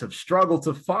guys have struggled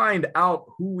to find out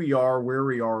who we are, where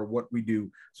we are, what we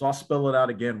do. So I'll spell it out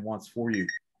again once for you.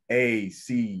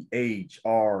 ACHROMOUS.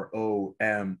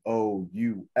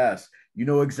 You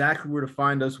know exactly where to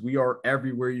find us. We are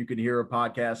everywhere you can hear a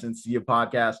podcast and see a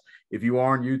podcast. If you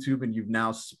are on YouTube and you've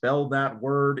now spelled that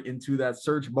word into that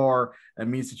search bar, that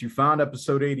means that you found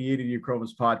episode 88 of the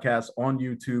Achromous Podcast on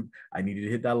YouTube. I need you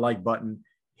to hit that like button,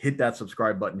 hit that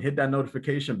subscribe button, hit that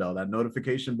notification bell. That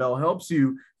notification bell helps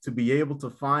you to be able to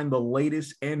find the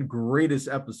latest and greatest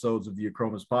episodes of the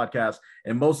Achromous Podcast.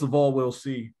 And most of all, we'll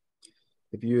see.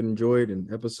 If you enjoyed an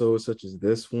episode such as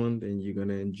this one, then you're going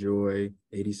to enjoy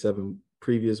 87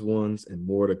 previous ones and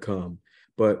more to come.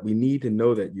 But we need to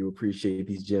know that you appreciate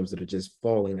these gems that are just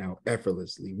falling out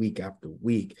effortlessly week after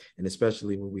week. And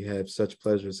especially when we have such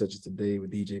pleasure, such as today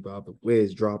with DJ Bob the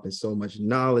Wiz dropping so much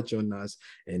knowledge on us.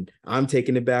 And I'm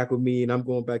taking it back with me and I'm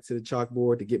going back to the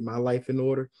chalkboard to get my life in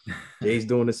order. Jay's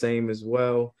doing the same as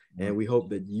well. And we hope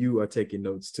that you are taking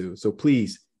notes too. So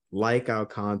please, like our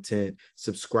content,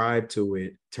 subscribe to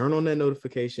it, turn on that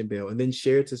notification bell, and then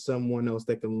share it to someone else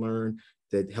that can learn,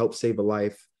 that help save a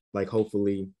life. Like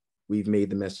hopefully we've made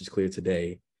the message clear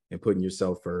today and putting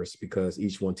yourself first, because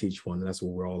each one teach one. And that's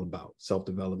what we're all about,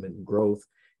 self-development and growth.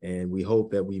 And we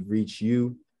hope that we reach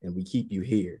you and we keep you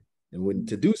here. And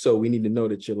to do so, we need to know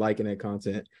that you're liking that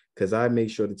content, because I make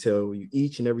sure to tell you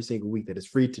each and every single week that it's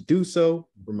free to do so.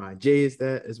 Remind Jay is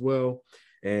that as well.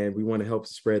 And we want to help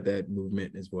spread that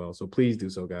movement as well. So please do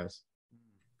so, guys.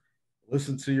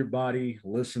 Listen to your body.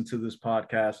 Listen to this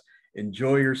podcast.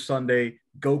 Enjoy your Sunday.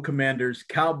 Go Commanders.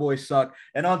 Cowboys suck.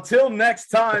 And until next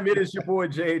time, it is your boy,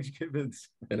 J.H. Gibbons.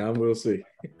 And I'm Will C.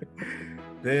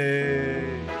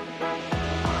 Hey.